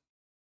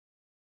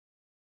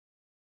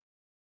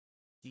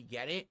 Do you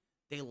get it?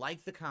 They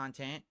like the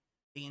content.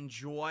 They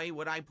enjoy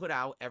what I put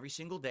out every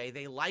single day.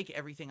 They like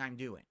everything I'm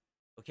doing.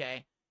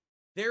 Okay?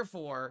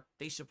 Therefore,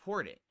 they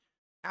support it.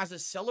 as a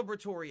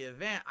celebratory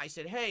event, I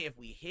said, hey, if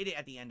we hit it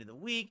at the end of the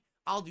week,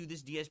 I'll do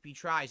this DSP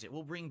Tries It.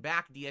 We'll bring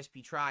back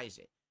DSP Tries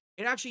It.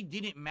 It actually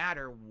didn't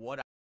matter what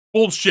I...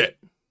 Bullshit.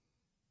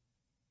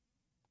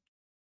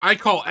 I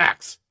call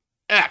X.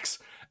 X.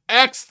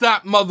 X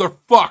that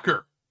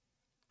motherfucker.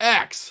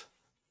 X.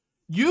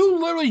 You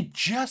literally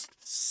just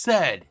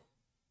said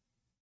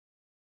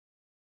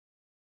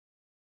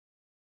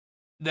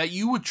that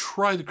you would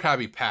try the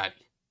Krabby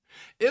Patty.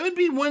 It would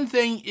be one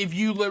thing if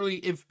you literally,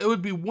 if it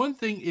would be one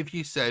thing if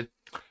you said,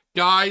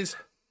 guys,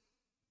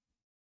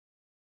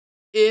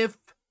 if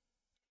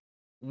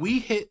we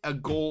hit a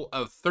goal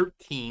of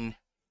 13,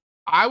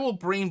 I will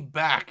bring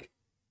back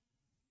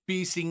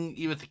Feasting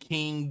with the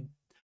King,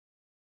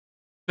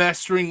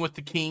 Festering with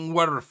the King,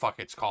 whatever the fuck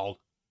it's called.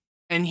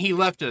 And he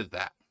left it at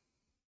that.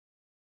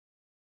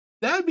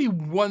 That would be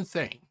one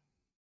thing.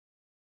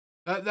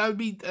 That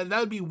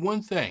would be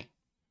one thing.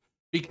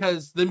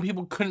 Because then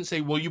people couldn't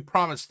say, well, you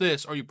promised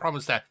this or you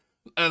promised that.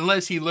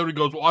 Unless he literally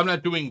goes, well, I'm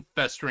not doing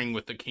Festering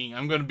with the King.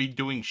 I'm going to be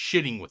doing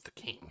Shitting with the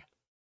King.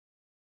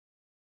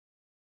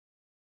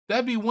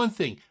 That'd be one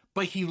thing.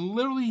 But he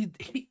literally,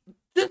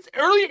 just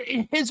earlier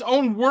in his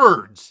own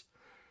words,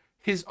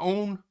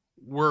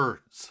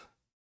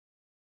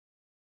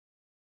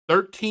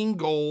 13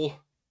 goal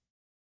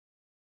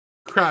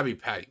Krabby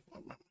Patty.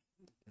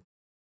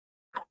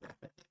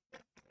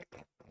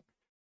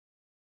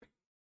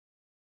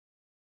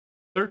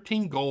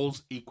 "13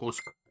 goals equals..."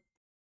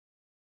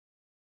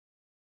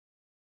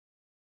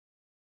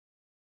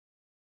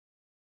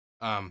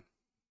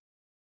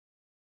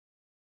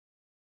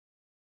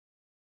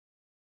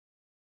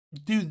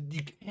 Dude,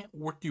 you can't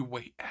work your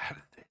way out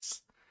of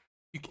this.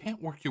 You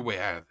can't work your way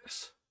out of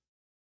this.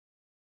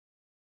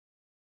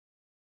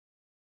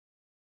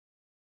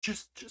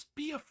 Just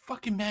be a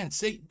fucking man.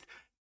 Say,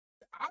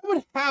 I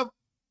would have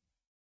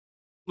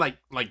like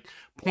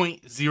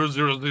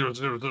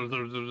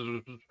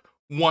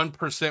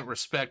 0.0000001%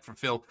 respect for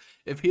Phil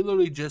if he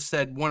literally just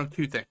said one of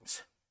two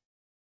things.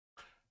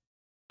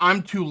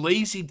 I'm too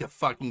lazy to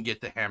fucking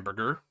get the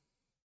hamburger,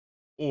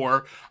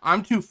 or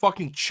I'm too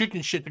fucking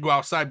chicken shit to go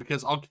outside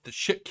because I'll get the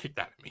shit kicked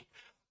out of me.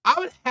 I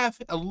would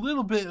have a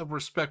little bit of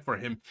respect for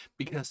him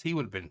because he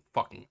would have been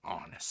fucking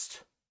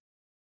honest.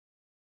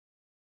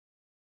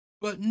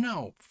 But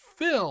no,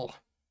 Phil,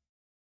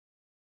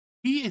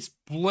 he is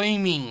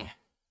blaming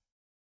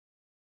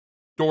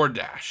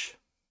DoorDash.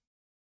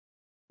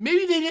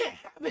 Maybe they didn't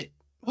have it.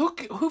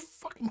 Who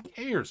fucking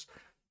cares?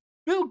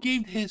 Phil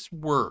gave his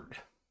word.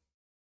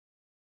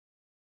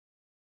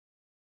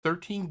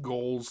 13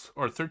 goals,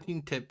 or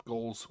 13 tip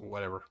goals,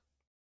 whatever,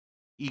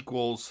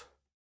 equals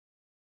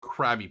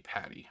Krabby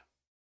Patty.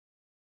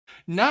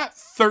 Not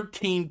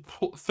 13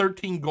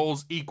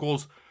 goals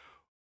equals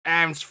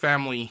Adam's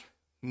Family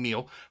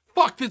meal.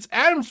 Fuck, that's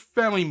Adam's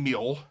Family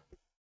meal.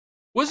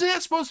 Wasn't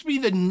that supposed to be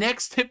the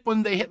next tip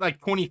when they hit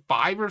like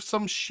 25 or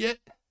some shit?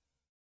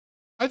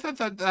 I thought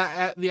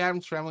that the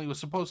Adams Family was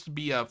supposed to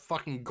be a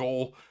fucking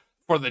goal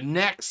for the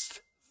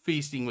next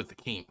Feasting with the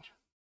King.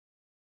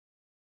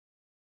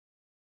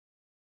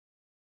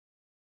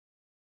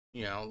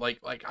 You know,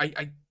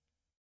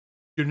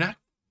 you're not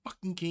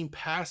fucking getting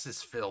past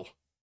this, Phil.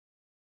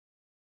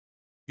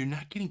 You're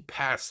not getting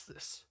past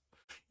this.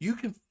 You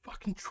can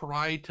fucking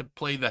try to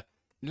play the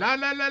la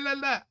la la la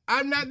la,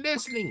 I'm not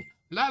listening,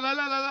 la la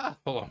la la la.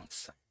 Hold on one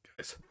second,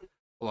 guys.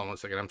 Hold on one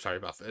second. I'm sorry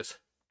about this.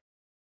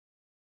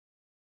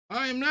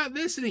 I am not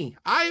listening.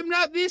 I am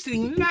not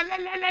listening. La la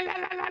la la la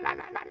la la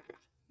la la.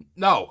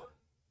 No.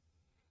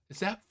 Is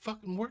that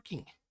fucking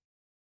working?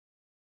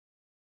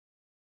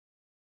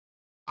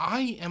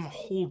 I am a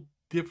whole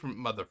different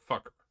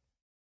motherfucker.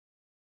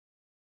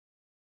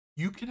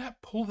 You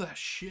cannot pull that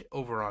shit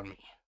over on me.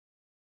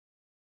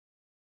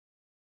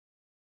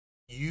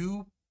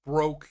 You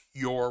broke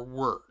your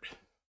word.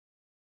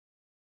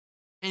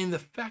 And the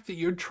fact that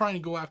you're trying to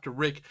go after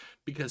Rick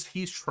because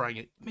he's trying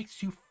it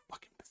makes you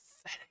fucking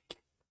pathetic.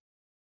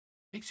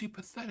 Makes you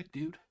pathetic,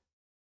 dude.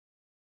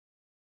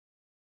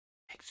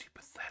 Makes you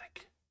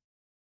pathetic.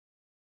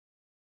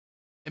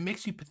 It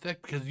makes you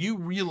pathetic because you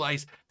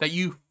realize that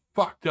you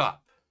fucked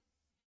up.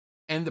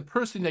 And the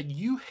person that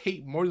you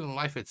hate more than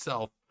life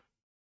itself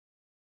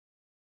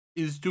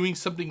is doing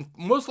something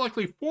most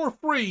likely for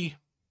free.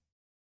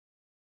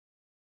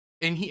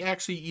 And he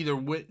actually either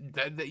went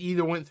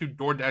through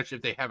DoorDash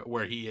if they have it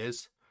where he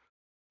is,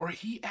 or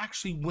he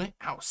actually went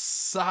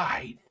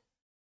outside.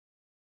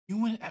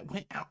 You went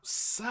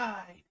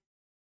outside,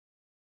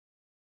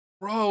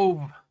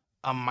 drove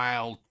a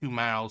mile, 2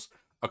 miles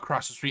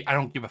across the street. I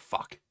don't give a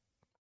fuck.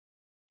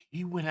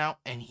 He went out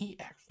and he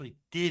actually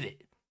did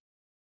it.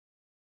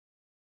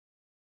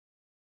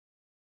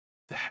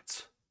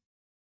 That's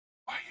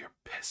why you're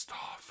pissed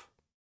off.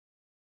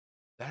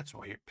 That's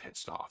why you're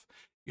pissed off.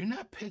 You're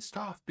not pissed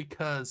off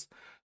because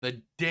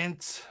the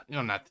dents,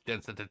 not the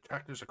dents, the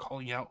detractors are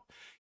calling you out.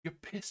 You're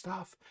pissed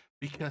off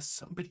because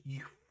somebody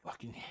you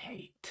fucking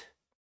hate.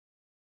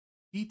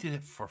 He did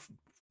it for,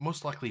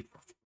 most likely,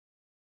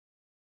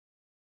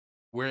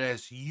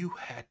 whereas you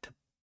had to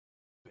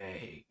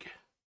beg.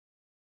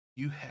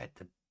 You had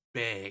to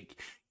beg.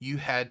 You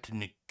had to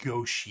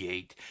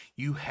negotiate.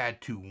 You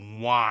had to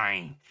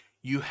whine.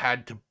 You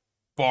had to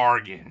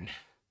bargain.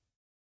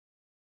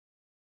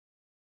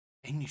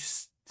 And you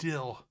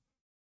still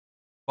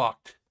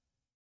fucked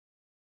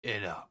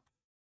it up.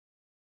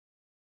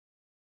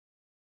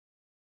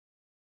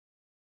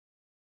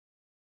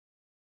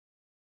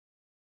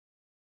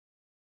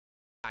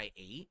 I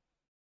ate.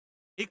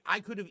 I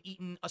could have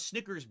eaten a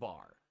Snickers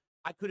bar.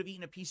 I could have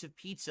eaten a piece of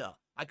pizza.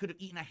 I could have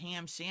eaten a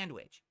ham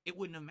sandwich. It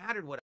wouldn't have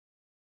mattered what.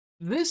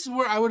 This is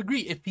where I would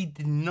agree if he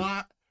did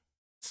not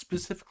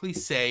specifically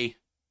say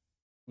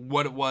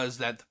what it was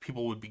that the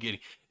people would be getting.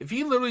 If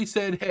he literally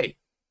said, hey,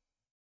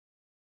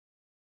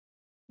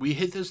 we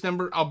hit this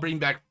number, I'll bring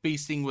back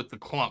Feasting with the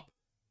Clump.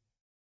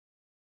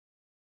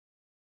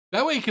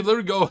 That way he could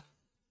literally go,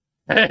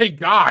 hey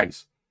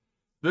guys,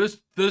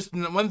 this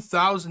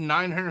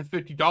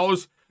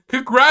 $1,950,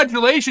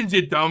 congratulations,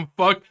 you dumb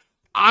fuck.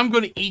 I'm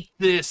gonna eat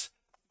this.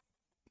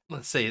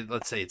 Let's say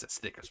it's a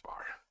Snickers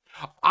bar.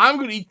 I'm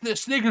gonna eat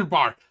this Snickers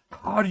bar.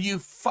 How do you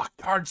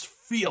fucktards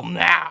feel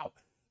now?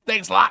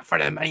 Thanks a lot for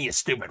the money, you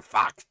stupid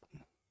fuck.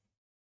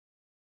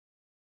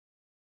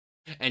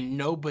 And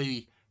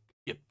nobody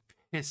get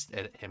pissed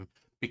at him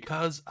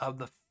because of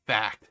the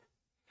fact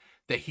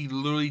that he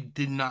literally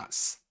did not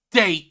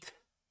state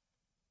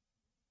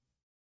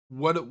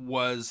what it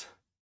was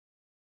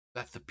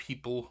that the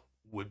people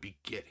would be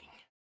getting.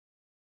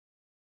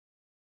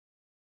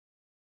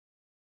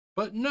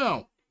 But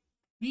no,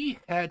 he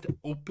had to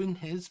open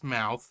his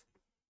mouth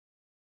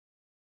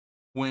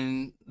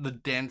when the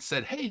dance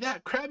said, hey,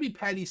 that Krabby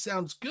Patty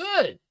sounds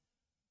good.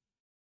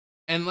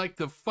 And like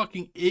the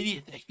fucking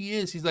idiot that he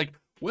is, he's like,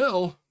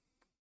 well,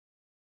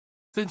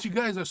 since you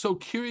guys are so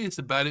curious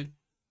about it,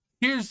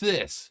 here's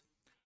this.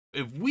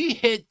 If we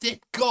hit this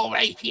goal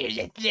right here,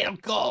 this little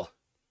goal,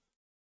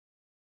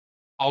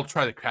 I'll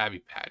try the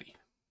Krabby Patty.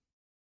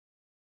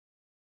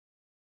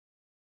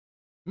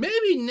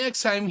 Maybe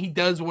next time he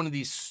does one of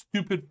these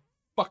stupid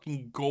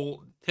fucking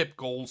tip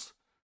goals,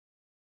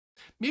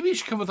 maybe you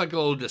should come with like a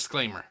little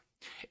disclaimer.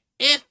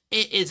 If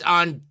it is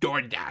on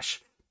DoorDash,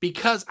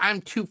 because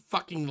I'm too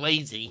fucking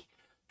lazy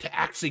to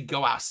actually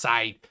go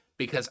outside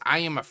because I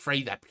am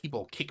afraid that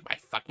people kick my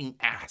fucking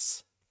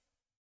ass.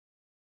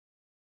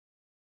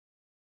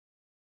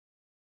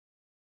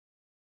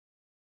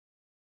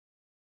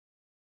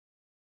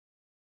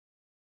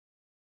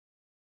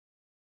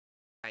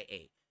 I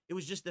ate. It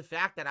was just the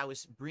fact that I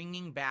was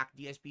bringing back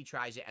DSP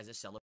Tries It as a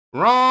celebration.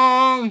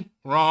 Wrong,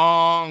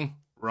 wrong,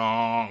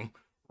 wrong,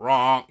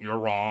 wrong. You're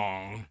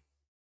wrong.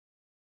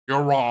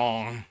 You're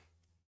wrong.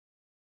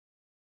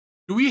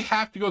 Do we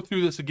have to go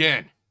through this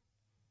again?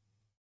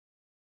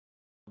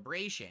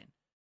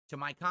 To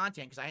my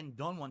content because I hadn't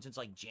done one since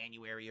like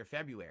January or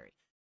February.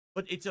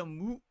 But it's a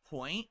moot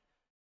point.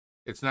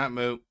 It's not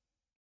moot.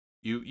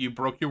 You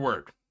broke your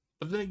word.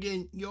 But then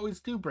again, you always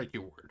do break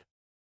your word.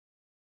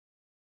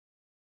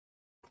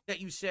 That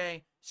you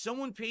say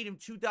someone paid him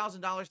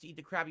 $2,000 to eat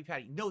the Krabby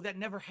Patty. No, that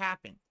never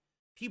happened.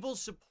 People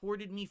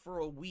supported me for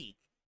a week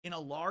in a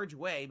large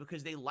way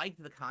because they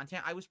liked the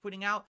content I was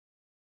putting out.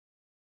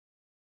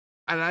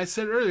 And I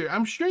said earlier,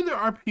 I'm sure there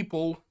are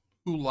people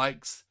who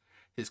likes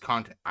his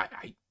content.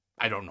 I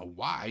don't know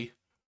why.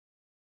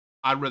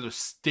 I'd rather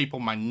staple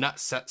my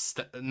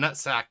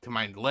nutsack to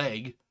my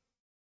leg.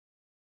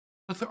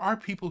 But there are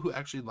people who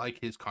actually like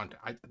his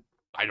content.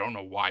 I don't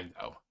know why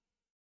though.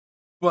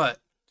 But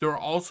there are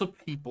also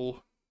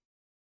people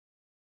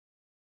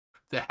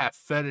that have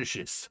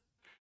fetishes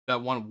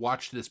that want to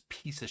watch this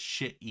piece of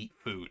shit eat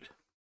food.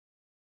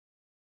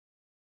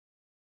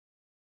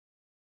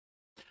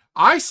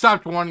 I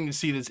stopped wanting to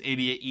see this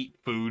idiot eat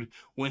food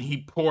when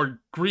he poured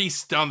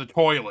grease down the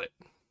toilet.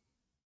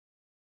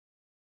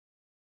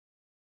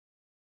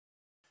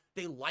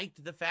 They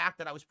liked the fact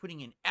that I was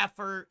putting in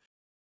effort.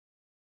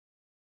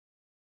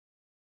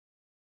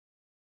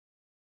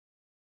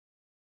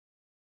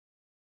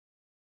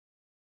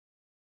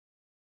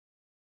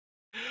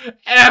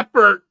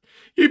 Effort.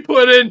 He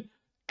put in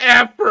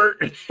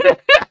effort.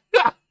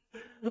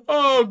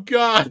 Oh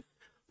God,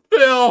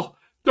 Phil,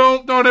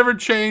 don't ever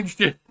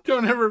change it.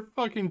 Don't ever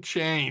fucking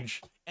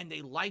change. And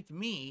they liked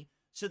me,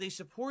 so they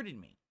supported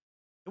me.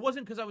 It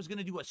wasn't because I was going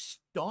to do a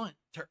stunt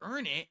to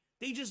earn it.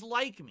 They just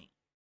like me.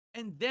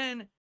 And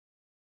then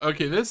I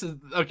think this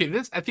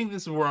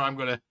is where I'm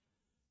going to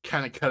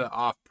kind of cut it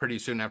off pretty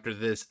soon after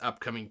this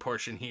upcoming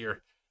portion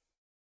here.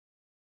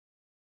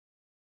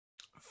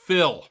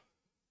 Phil,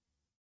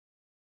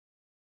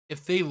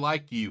 if they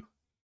like you,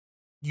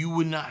 you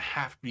would not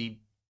have to be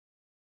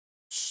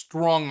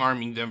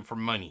strong-arming them for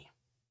money.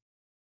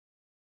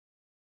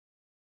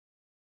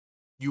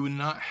 You would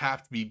not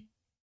have to be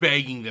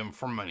begging them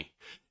for money.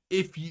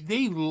 If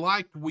they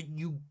liked what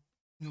you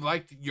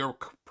liked your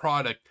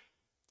product,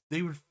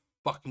 they would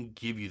fucking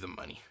give you the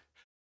money.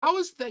 How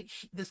is that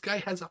this guy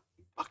has a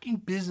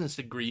fucking business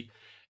degree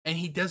and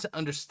he doesn't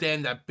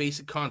understand that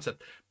basic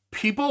concept?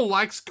 People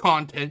likes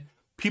content.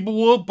 People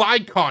will buy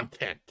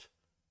content.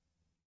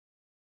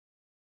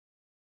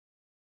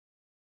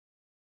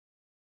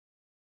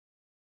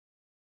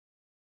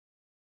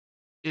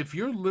 if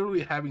you're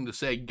literally having to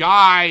say,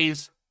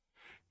 guys,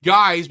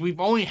 we've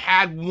only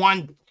had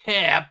one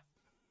tip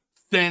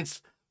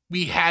since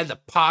we had the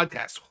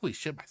podcast. Holy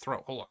shit, my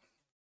throat. Hold on.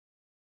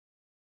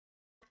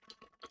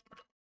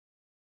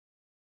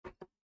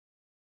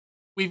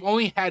 We've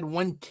only had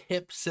one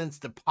tip since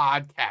the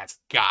podcast,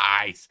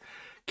 guys.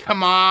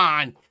 Come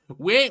on.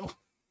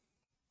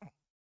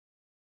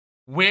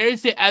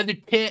 Where's the other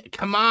tip?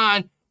 Come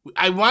on.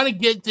 I want to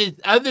get this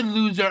other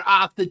loser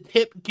off the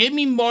tip. Give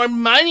me more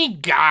money,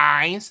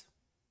 guys.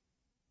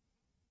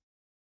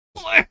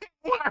 Where's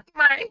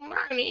my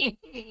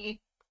money?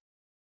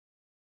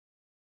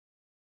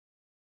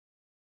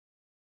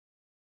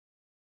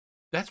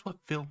 That's what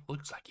Phil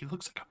looks like. He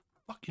looks like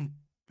a fucking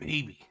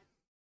baby.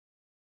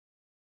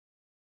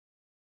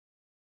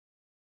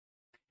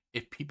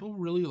 If people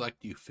really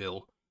liked you,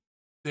 Phil,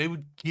 they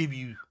would give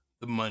you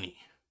the money.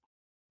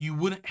 You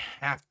wouldn't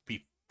have to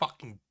be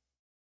fucking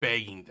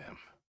begging them.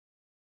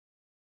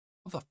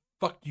 How the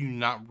fuck do you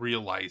not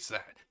realize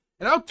that?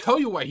 And I'll tell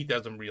you why he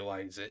doesn't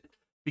realize it.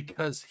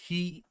 Because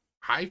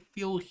I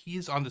feel he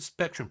is on the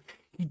spectrum.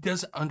 He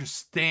doesn't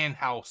understand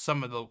how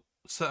some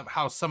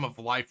of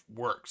life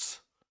works.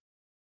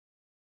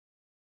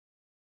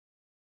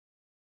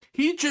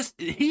 He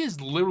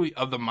is literally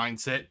of the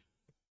mindset,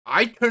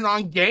 I turn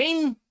on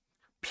game,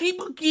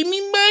 people give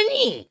me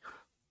money.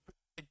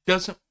 It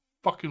doesn't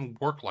fucking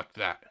work like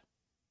that.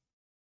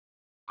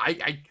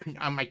 I turn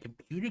on my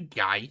computer,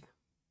 guy.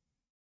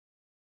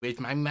 Where's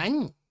my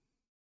money?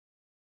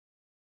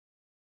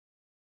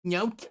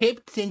 No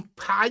tips in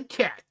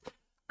podcast.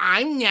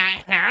 I'm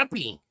not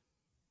happy.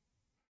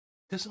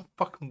 It doesn't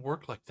fucking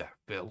work like that,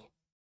 Bill.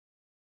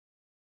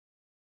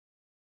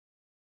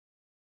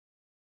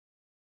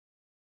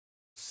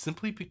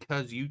 Simply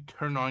because you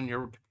turn on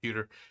your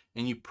computer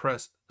and you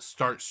press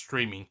start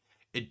streaming,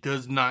 it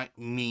does not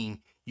mean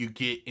you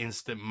get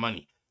instant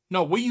money.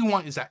 No, what you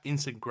want is that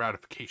instant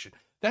gratification.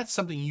 That's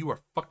something you are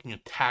fucking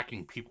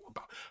attacking people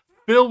about.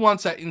 Phil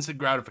wants that instant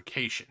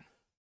gratification.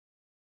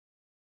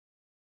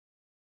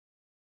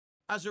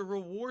 As a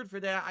reward for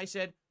that, I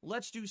said,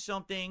 let's do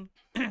something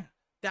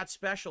that's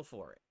special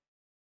for it.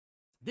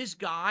 This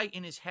guy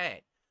in his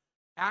head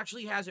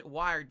actually has it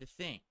wired to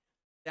think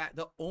that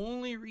the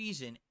only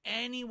reason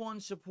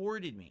anyone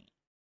supported me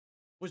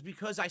was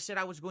because I said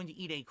I was going to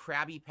eat a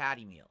Krabby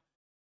Patty meal.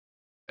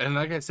 And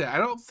like I said, I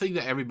don't think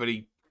that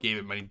everybody gave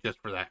him money just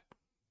for that.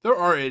 There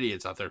are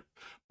idiots out there.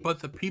 But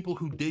the people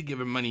who did give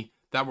him money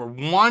that were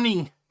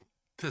wanting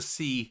to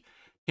see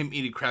him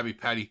eat a Krabby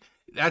Patty,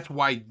 that's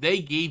why they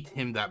gave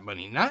him that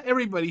money. Not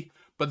everybody,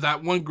 but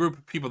that one group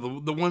of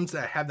people, the ones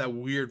that have that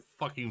weird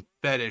fucking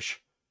fetish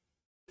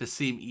to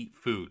see him eat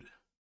food.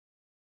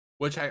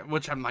 Which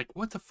I'm like,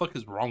 what the fuck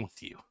is wrong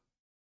with you?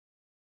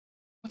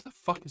 What the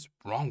fuck is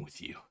wrong with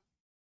you?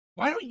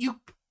 Why don't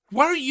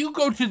you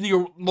go to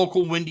your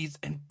local Wendy's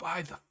and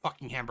buy the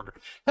fucking hamburger?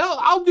 Hell,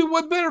 I'll do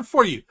one better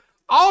for you.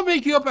 I'll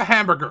make you up a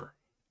hamburger.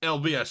 It'll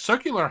be a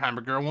circular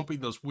hamburger. It won't be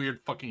those weird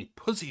fucking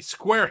pussy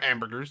square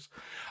hamburgers.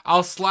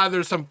 I'll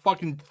slather some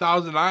fucking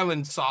Thousand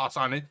Island sauce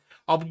on it.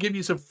 I'll give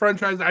you some french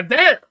fries.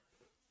 There.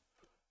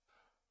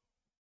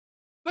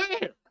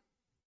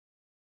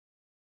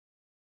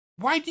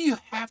 Why do you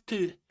have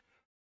to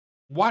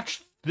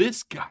watch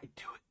this guy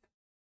do it?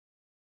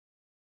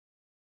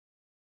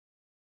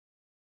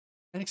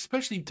 And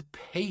especially to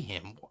pay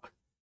him.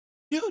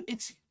 Dude,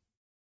 it's...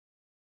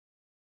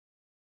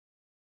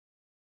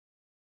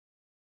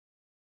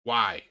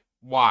 Why?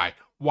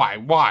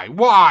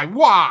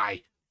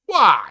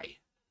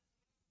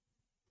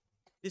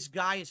 This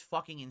guy is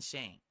fucking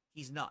insane.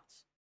 He's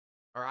nuts.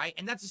 All right?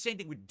 And that's the same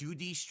thing with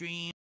Doody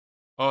Stream.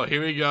 Oh,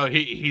 here we go.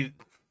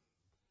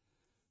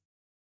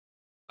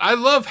 I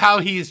love how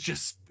he's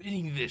just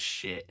spinning this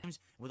shit.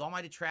 With all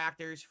my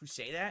detractors who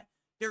say that,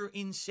 they're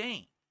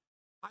insane.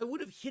 I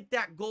would have hit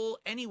that goal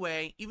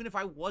anyway, even if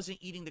I wasn't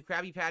eating the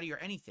Krabby Patty or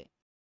anything.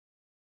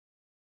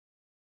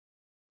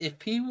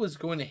 If he was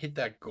going to hit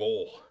that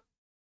goal,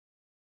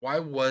 why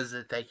was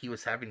it that he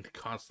was having to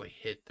constantly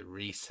hit the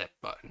reset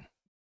button?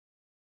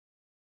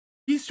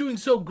 He's doing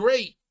so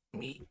great.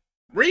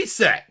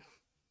 Reset!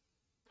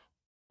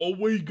 Oh,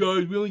 wait,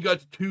 guys, we only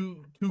got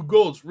two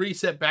goals.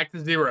 Reset back to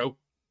 0.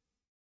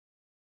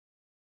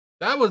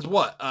 That was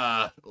what?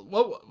 That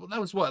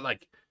was what?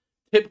 Like,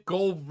 tip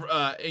goal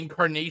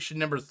incarnation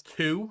number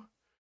 2?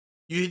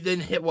 You then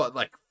hit what?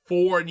 Like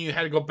 4, and you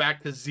had to go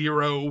back to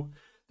 0.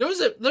 There was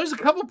a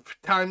couple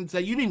times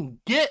that you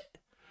didn't get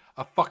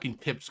a fucking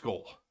tips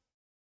goal.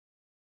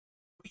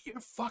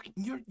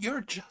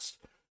 You're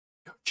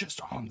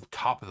just on the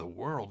top of the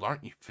world,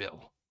 aren't you,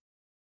 Phil?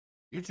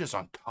 You're just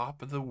on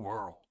top of the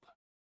world.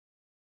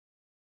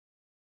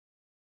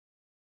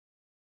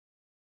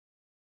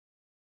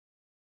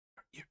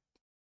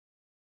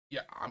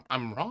 Yeah,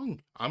 I'm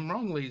wrong. I'm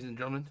wrong, ladies and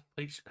gentlemen.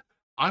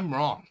 I'm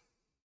wrong.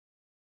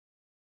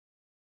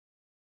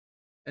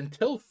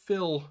 Until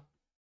Phil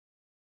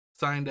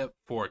signed up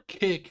for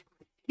Kick,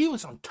 he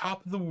was on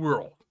top of the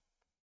world.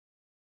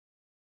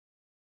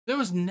 There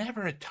was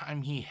never a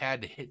time he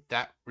had to hit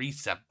that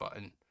reset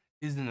button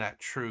Isn't that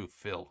true,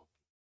 Phil?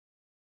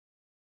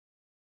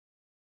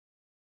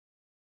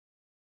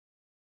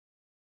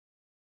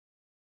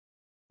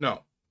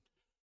 No.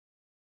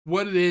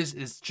 What it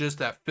is just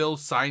that Phil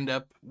signed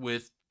up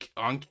with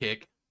on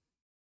Kick,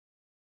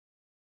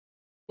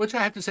 which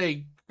I have to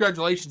say,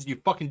 congratulations, you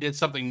fucking did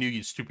something new,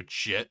 you stupid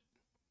shit.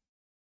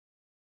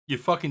 You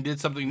fucking did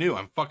something new.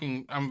 I'm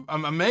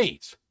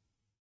amazed.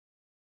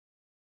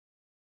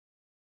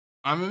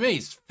 I'm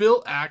amazed.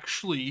 Phil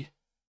actually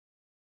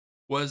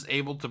was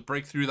able to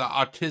break through the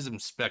autism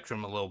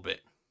spectrum a little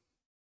bit.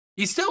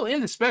 He's still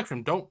in the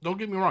spectrum. Don't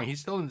get me wrong.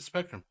 He's still in the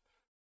spectrum.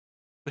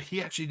 But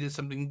he actually did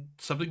something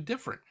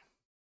different.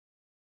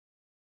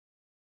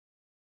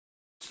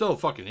 Still a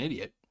fucking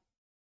idiot.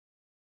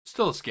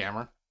 Still a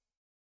scammer.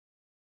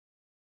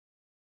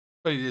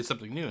 But he did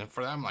something new. And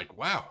for that, I'm like,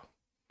 wow.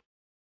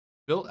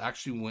 Bill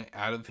actually went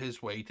out of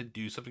his way to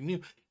do something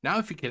new. Now,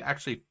 if he could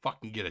actually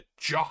fucking get a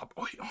job.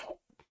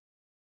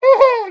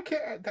 I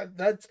can't.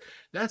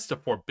 That's the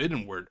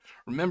forbidden word.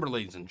 Remember,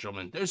 ladies and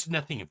gentlemen, there's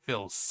nothing in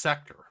Phil's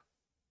sector.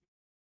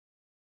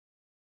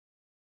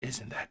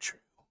 Isn't that true?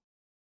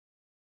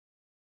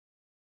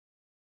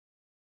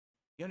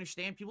 You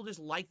understand? People just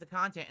like the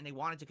content and they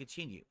want it to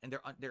continue, and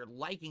they're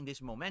liking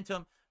this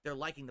momentum. They're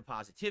liking the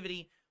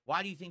positivity.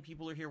 Why do you think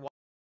people are here?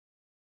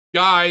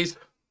 Guys,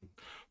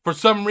 for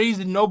some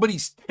reason,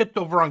 nobody's tipped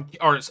over on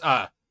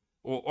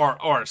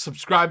or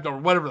subscribed or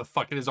whatever the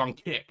fuck it is on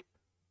Kick.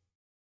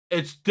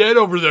 It's dead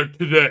over there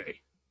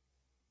today.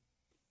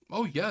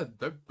 Oh yeah,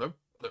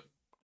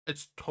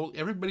 it's totally,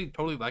 everybody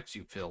totally likes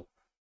you, Phil.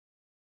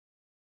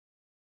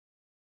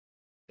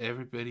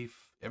 Everybody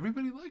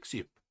likes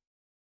you.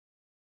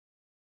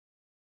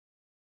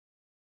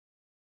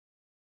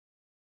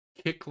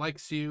 Kick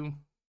likes you.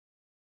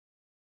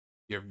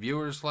 Your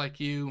viewers like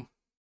you.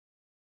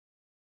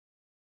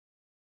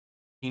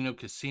 Kino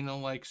Casino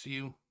likes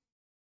you.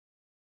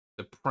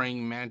 The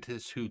praying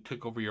mantis who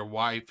took over your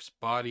wife's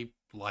body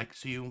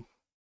likes you.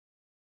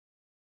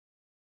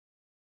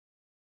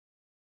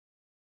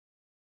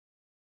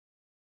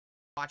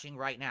 Watching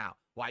right now.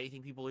 Why do you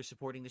think people are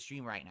supporting the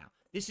stream right now?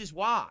 This is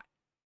why.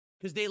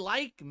 Because they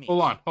like me.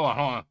 Hold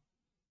on.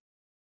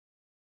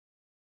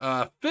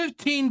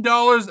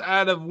 $15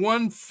 out of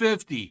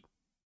 150.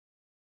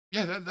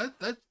 Yeah,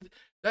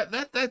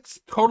 that's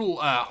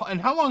total.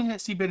 And how long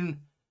has he been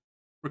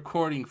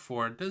recording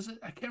for? Does it?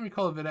 I can't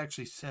recall if it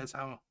actually says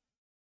how.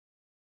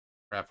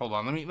 Crap. Hold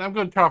on. I'm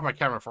going to turn off my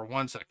camera for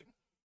 1 second.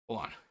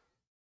 Hold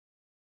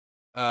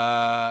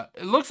on.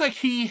 It looks like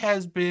he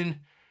has been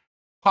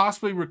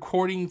possibly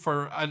recording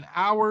for an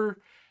hour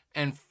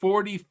and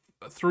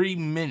 43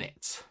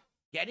 minutes.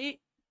 Get it?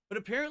 But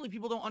apparently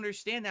people don't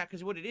understand that,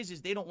 because what it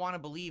is they don't want to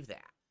believe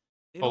that.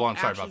 They Hold don't on,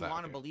 sorry actually about that.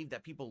 want to believe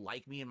that people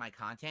like me and my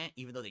content,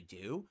 even though they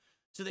do.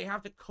 So they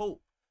have to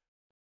cope.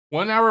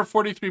 1 hour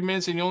 43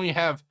 minutes, and you only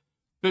have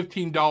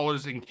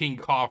 $15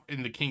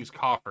 in the king's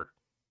coffer.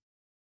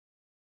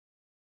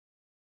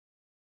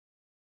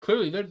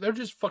 Clearly, they're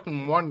just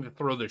fucking wanting to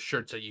throw their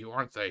shirts at you,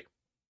 aren't they?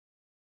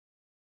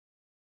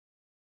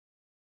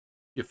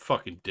 You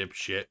fucking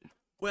dipshit.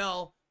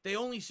 Well, they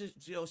only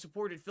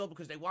supported Phil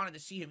because they wanted to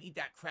see him eat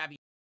that crabby.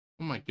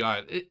 Oh my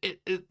god.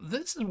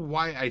 This is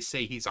why I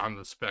say he's on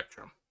the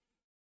spectrum.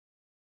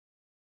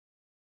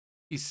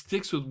 He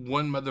sticks with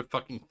one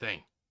motherfucking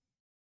thing.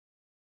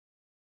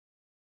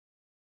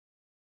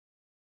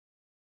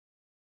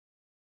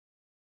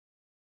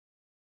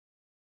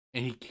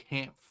 And he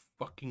can't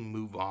fucking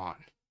move on.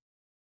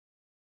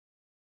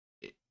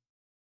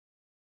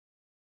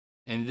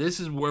 And this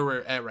is where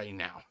we're at right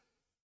now.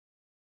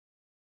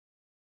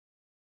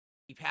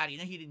 Patty,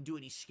 he didn't do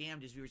it. He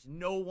scammed his viewers.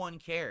 No one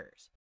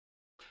cares.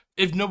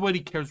 If nobody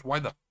cares, why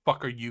the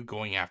fuck are you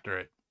going after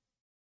it?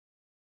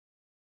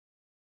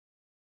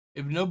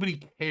 If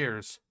nobody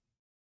cares,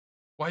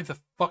 why the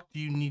fuck do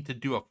you need to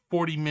do a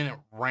 40-minute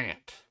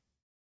rant?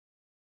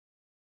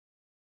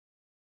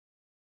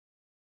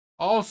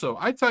 Also,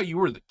 I thought you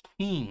were the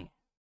king.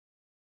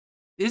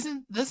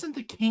 Doesn't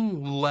the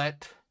king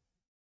let...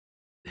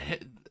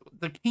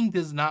 The king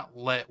does not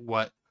let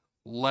what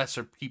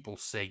lesser people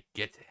say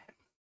get to him.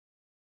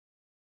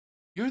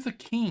 You're the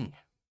king.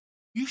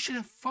 You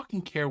shouldn't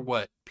fucking care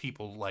what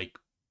people like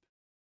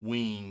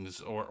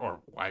Wings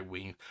or why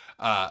Wings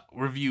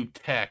review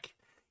tech.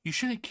 You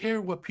shouldn't care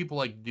what people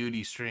like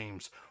Duty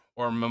Streams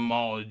or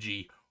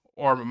Memology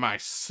or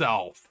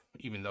myself,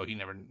 even though he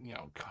never,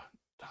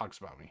 talks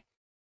about me.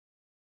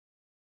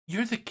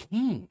 You're the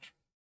king.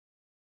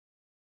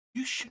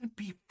 You shouldn't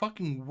be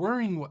fucking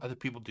worrying what other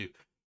people do.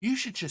 You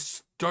should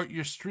just start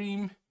your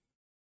stream,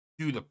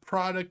 do the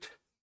product,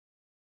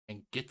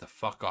 and get the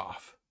fuck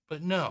off.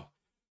 But no.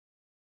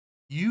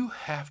 You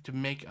have to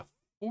make a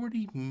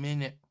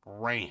 40-minute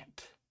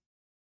rant.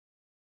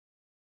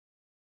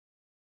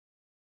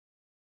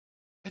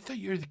 I thought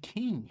you were the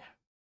king.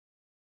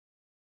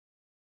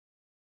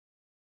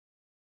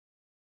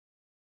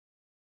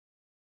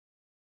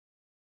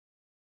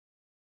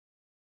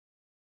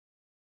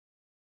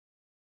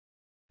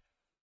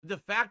 The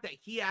fact that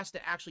he has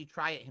to actually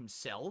try it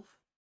himself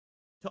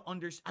to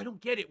understand. I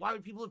don't get it. Why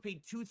would people have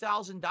paid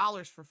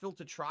 $2,000 for Phil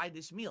to try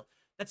this meal?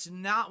 That's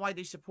not why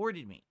they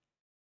supported me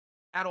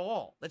at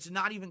all. That's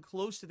not even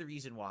close to the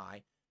reason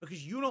why,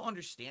 because you don't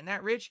understand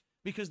that, Rich,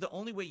 because the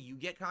only way you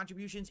get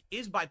contributions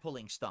is by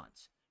pulling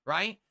stunts,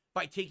 right?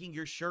 By taking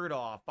your shirt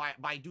off,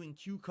 by doing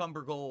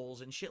cucumber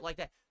goals and shit like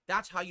that.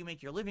 That's how you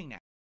make your living now.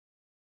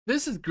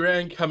 This is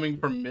grand coming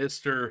from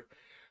Mr.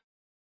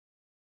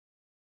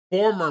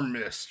 Former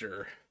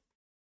Mr.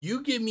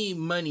 You give me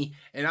money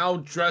and I'll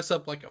dress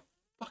up like a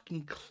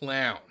fucking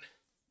clown.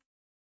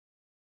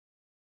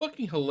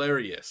 Fucking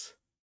hilarious.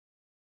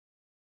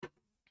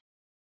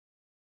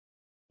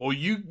 Well,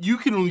 you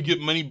can only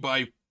get money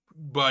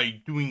by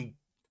doing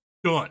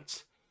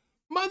stunts.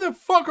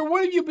 Motherfucker,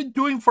 what have you been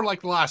doing for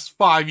like the last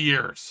 5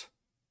 years?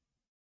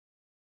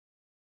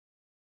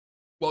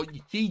 Well,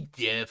 you see,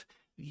 Jeff,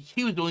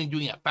 he was only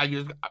doing it 5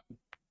 years ago.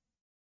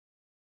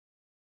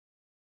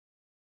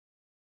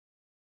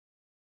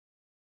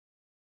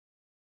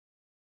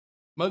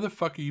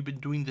 Motherfucker, you've been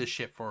doing this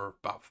shit for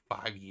about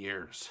 5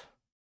 years.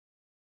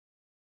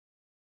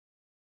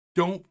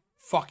 Don't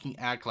fucking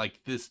act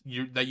like this.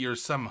 That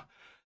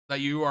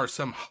you are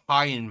some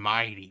high and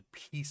mighty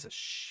piece of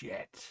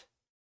shit.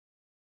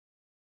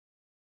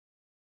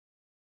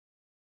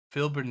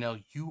 Phil Burnell,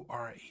 you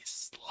are a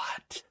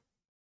slut.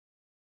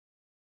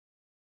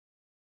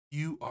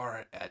 You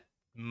are a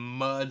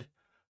mud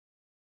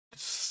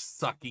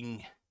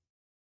sucking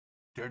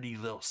dirty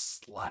little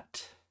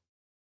slut.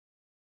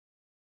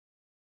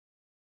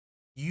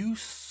 You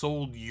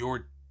sold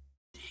your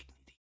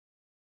dignity.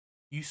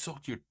 You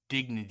sold your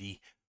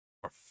dignity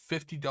for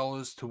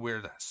 $50 to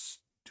wear that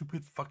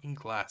stupid fucking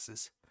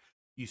glasses.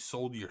 You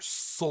sold your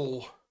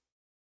soul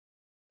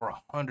for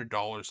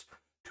 $100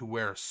 to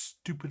wear a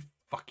stupid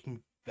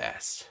fucking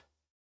vest.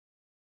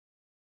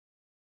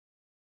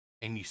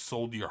 And you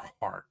sold your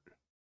heart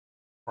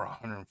for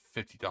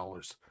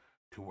 $150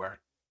 to wear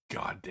a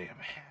goddamn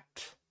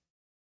hat.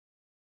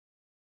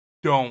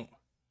 Don't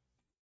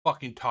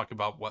fucking talk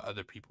about what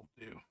other people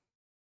do.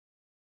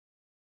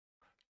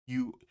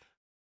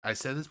 I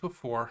said this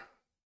before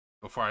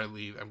I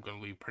leave. I'm going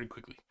to leave pretty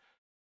quickly.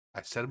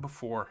 I said it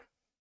before,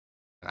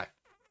 and I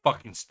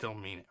fucking still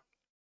mean it.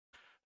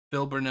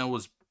 Phil Burnell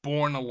was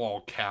born a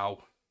lol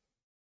cow.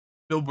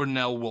 Phil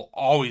Burnell will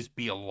always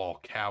be a lol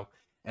cow.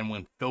 And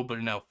when Phil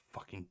Burnell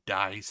fucking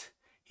dies,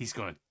 he's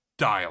going to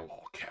die a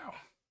lol cow.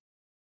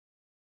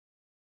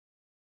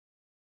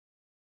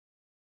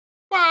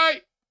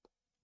 Bye!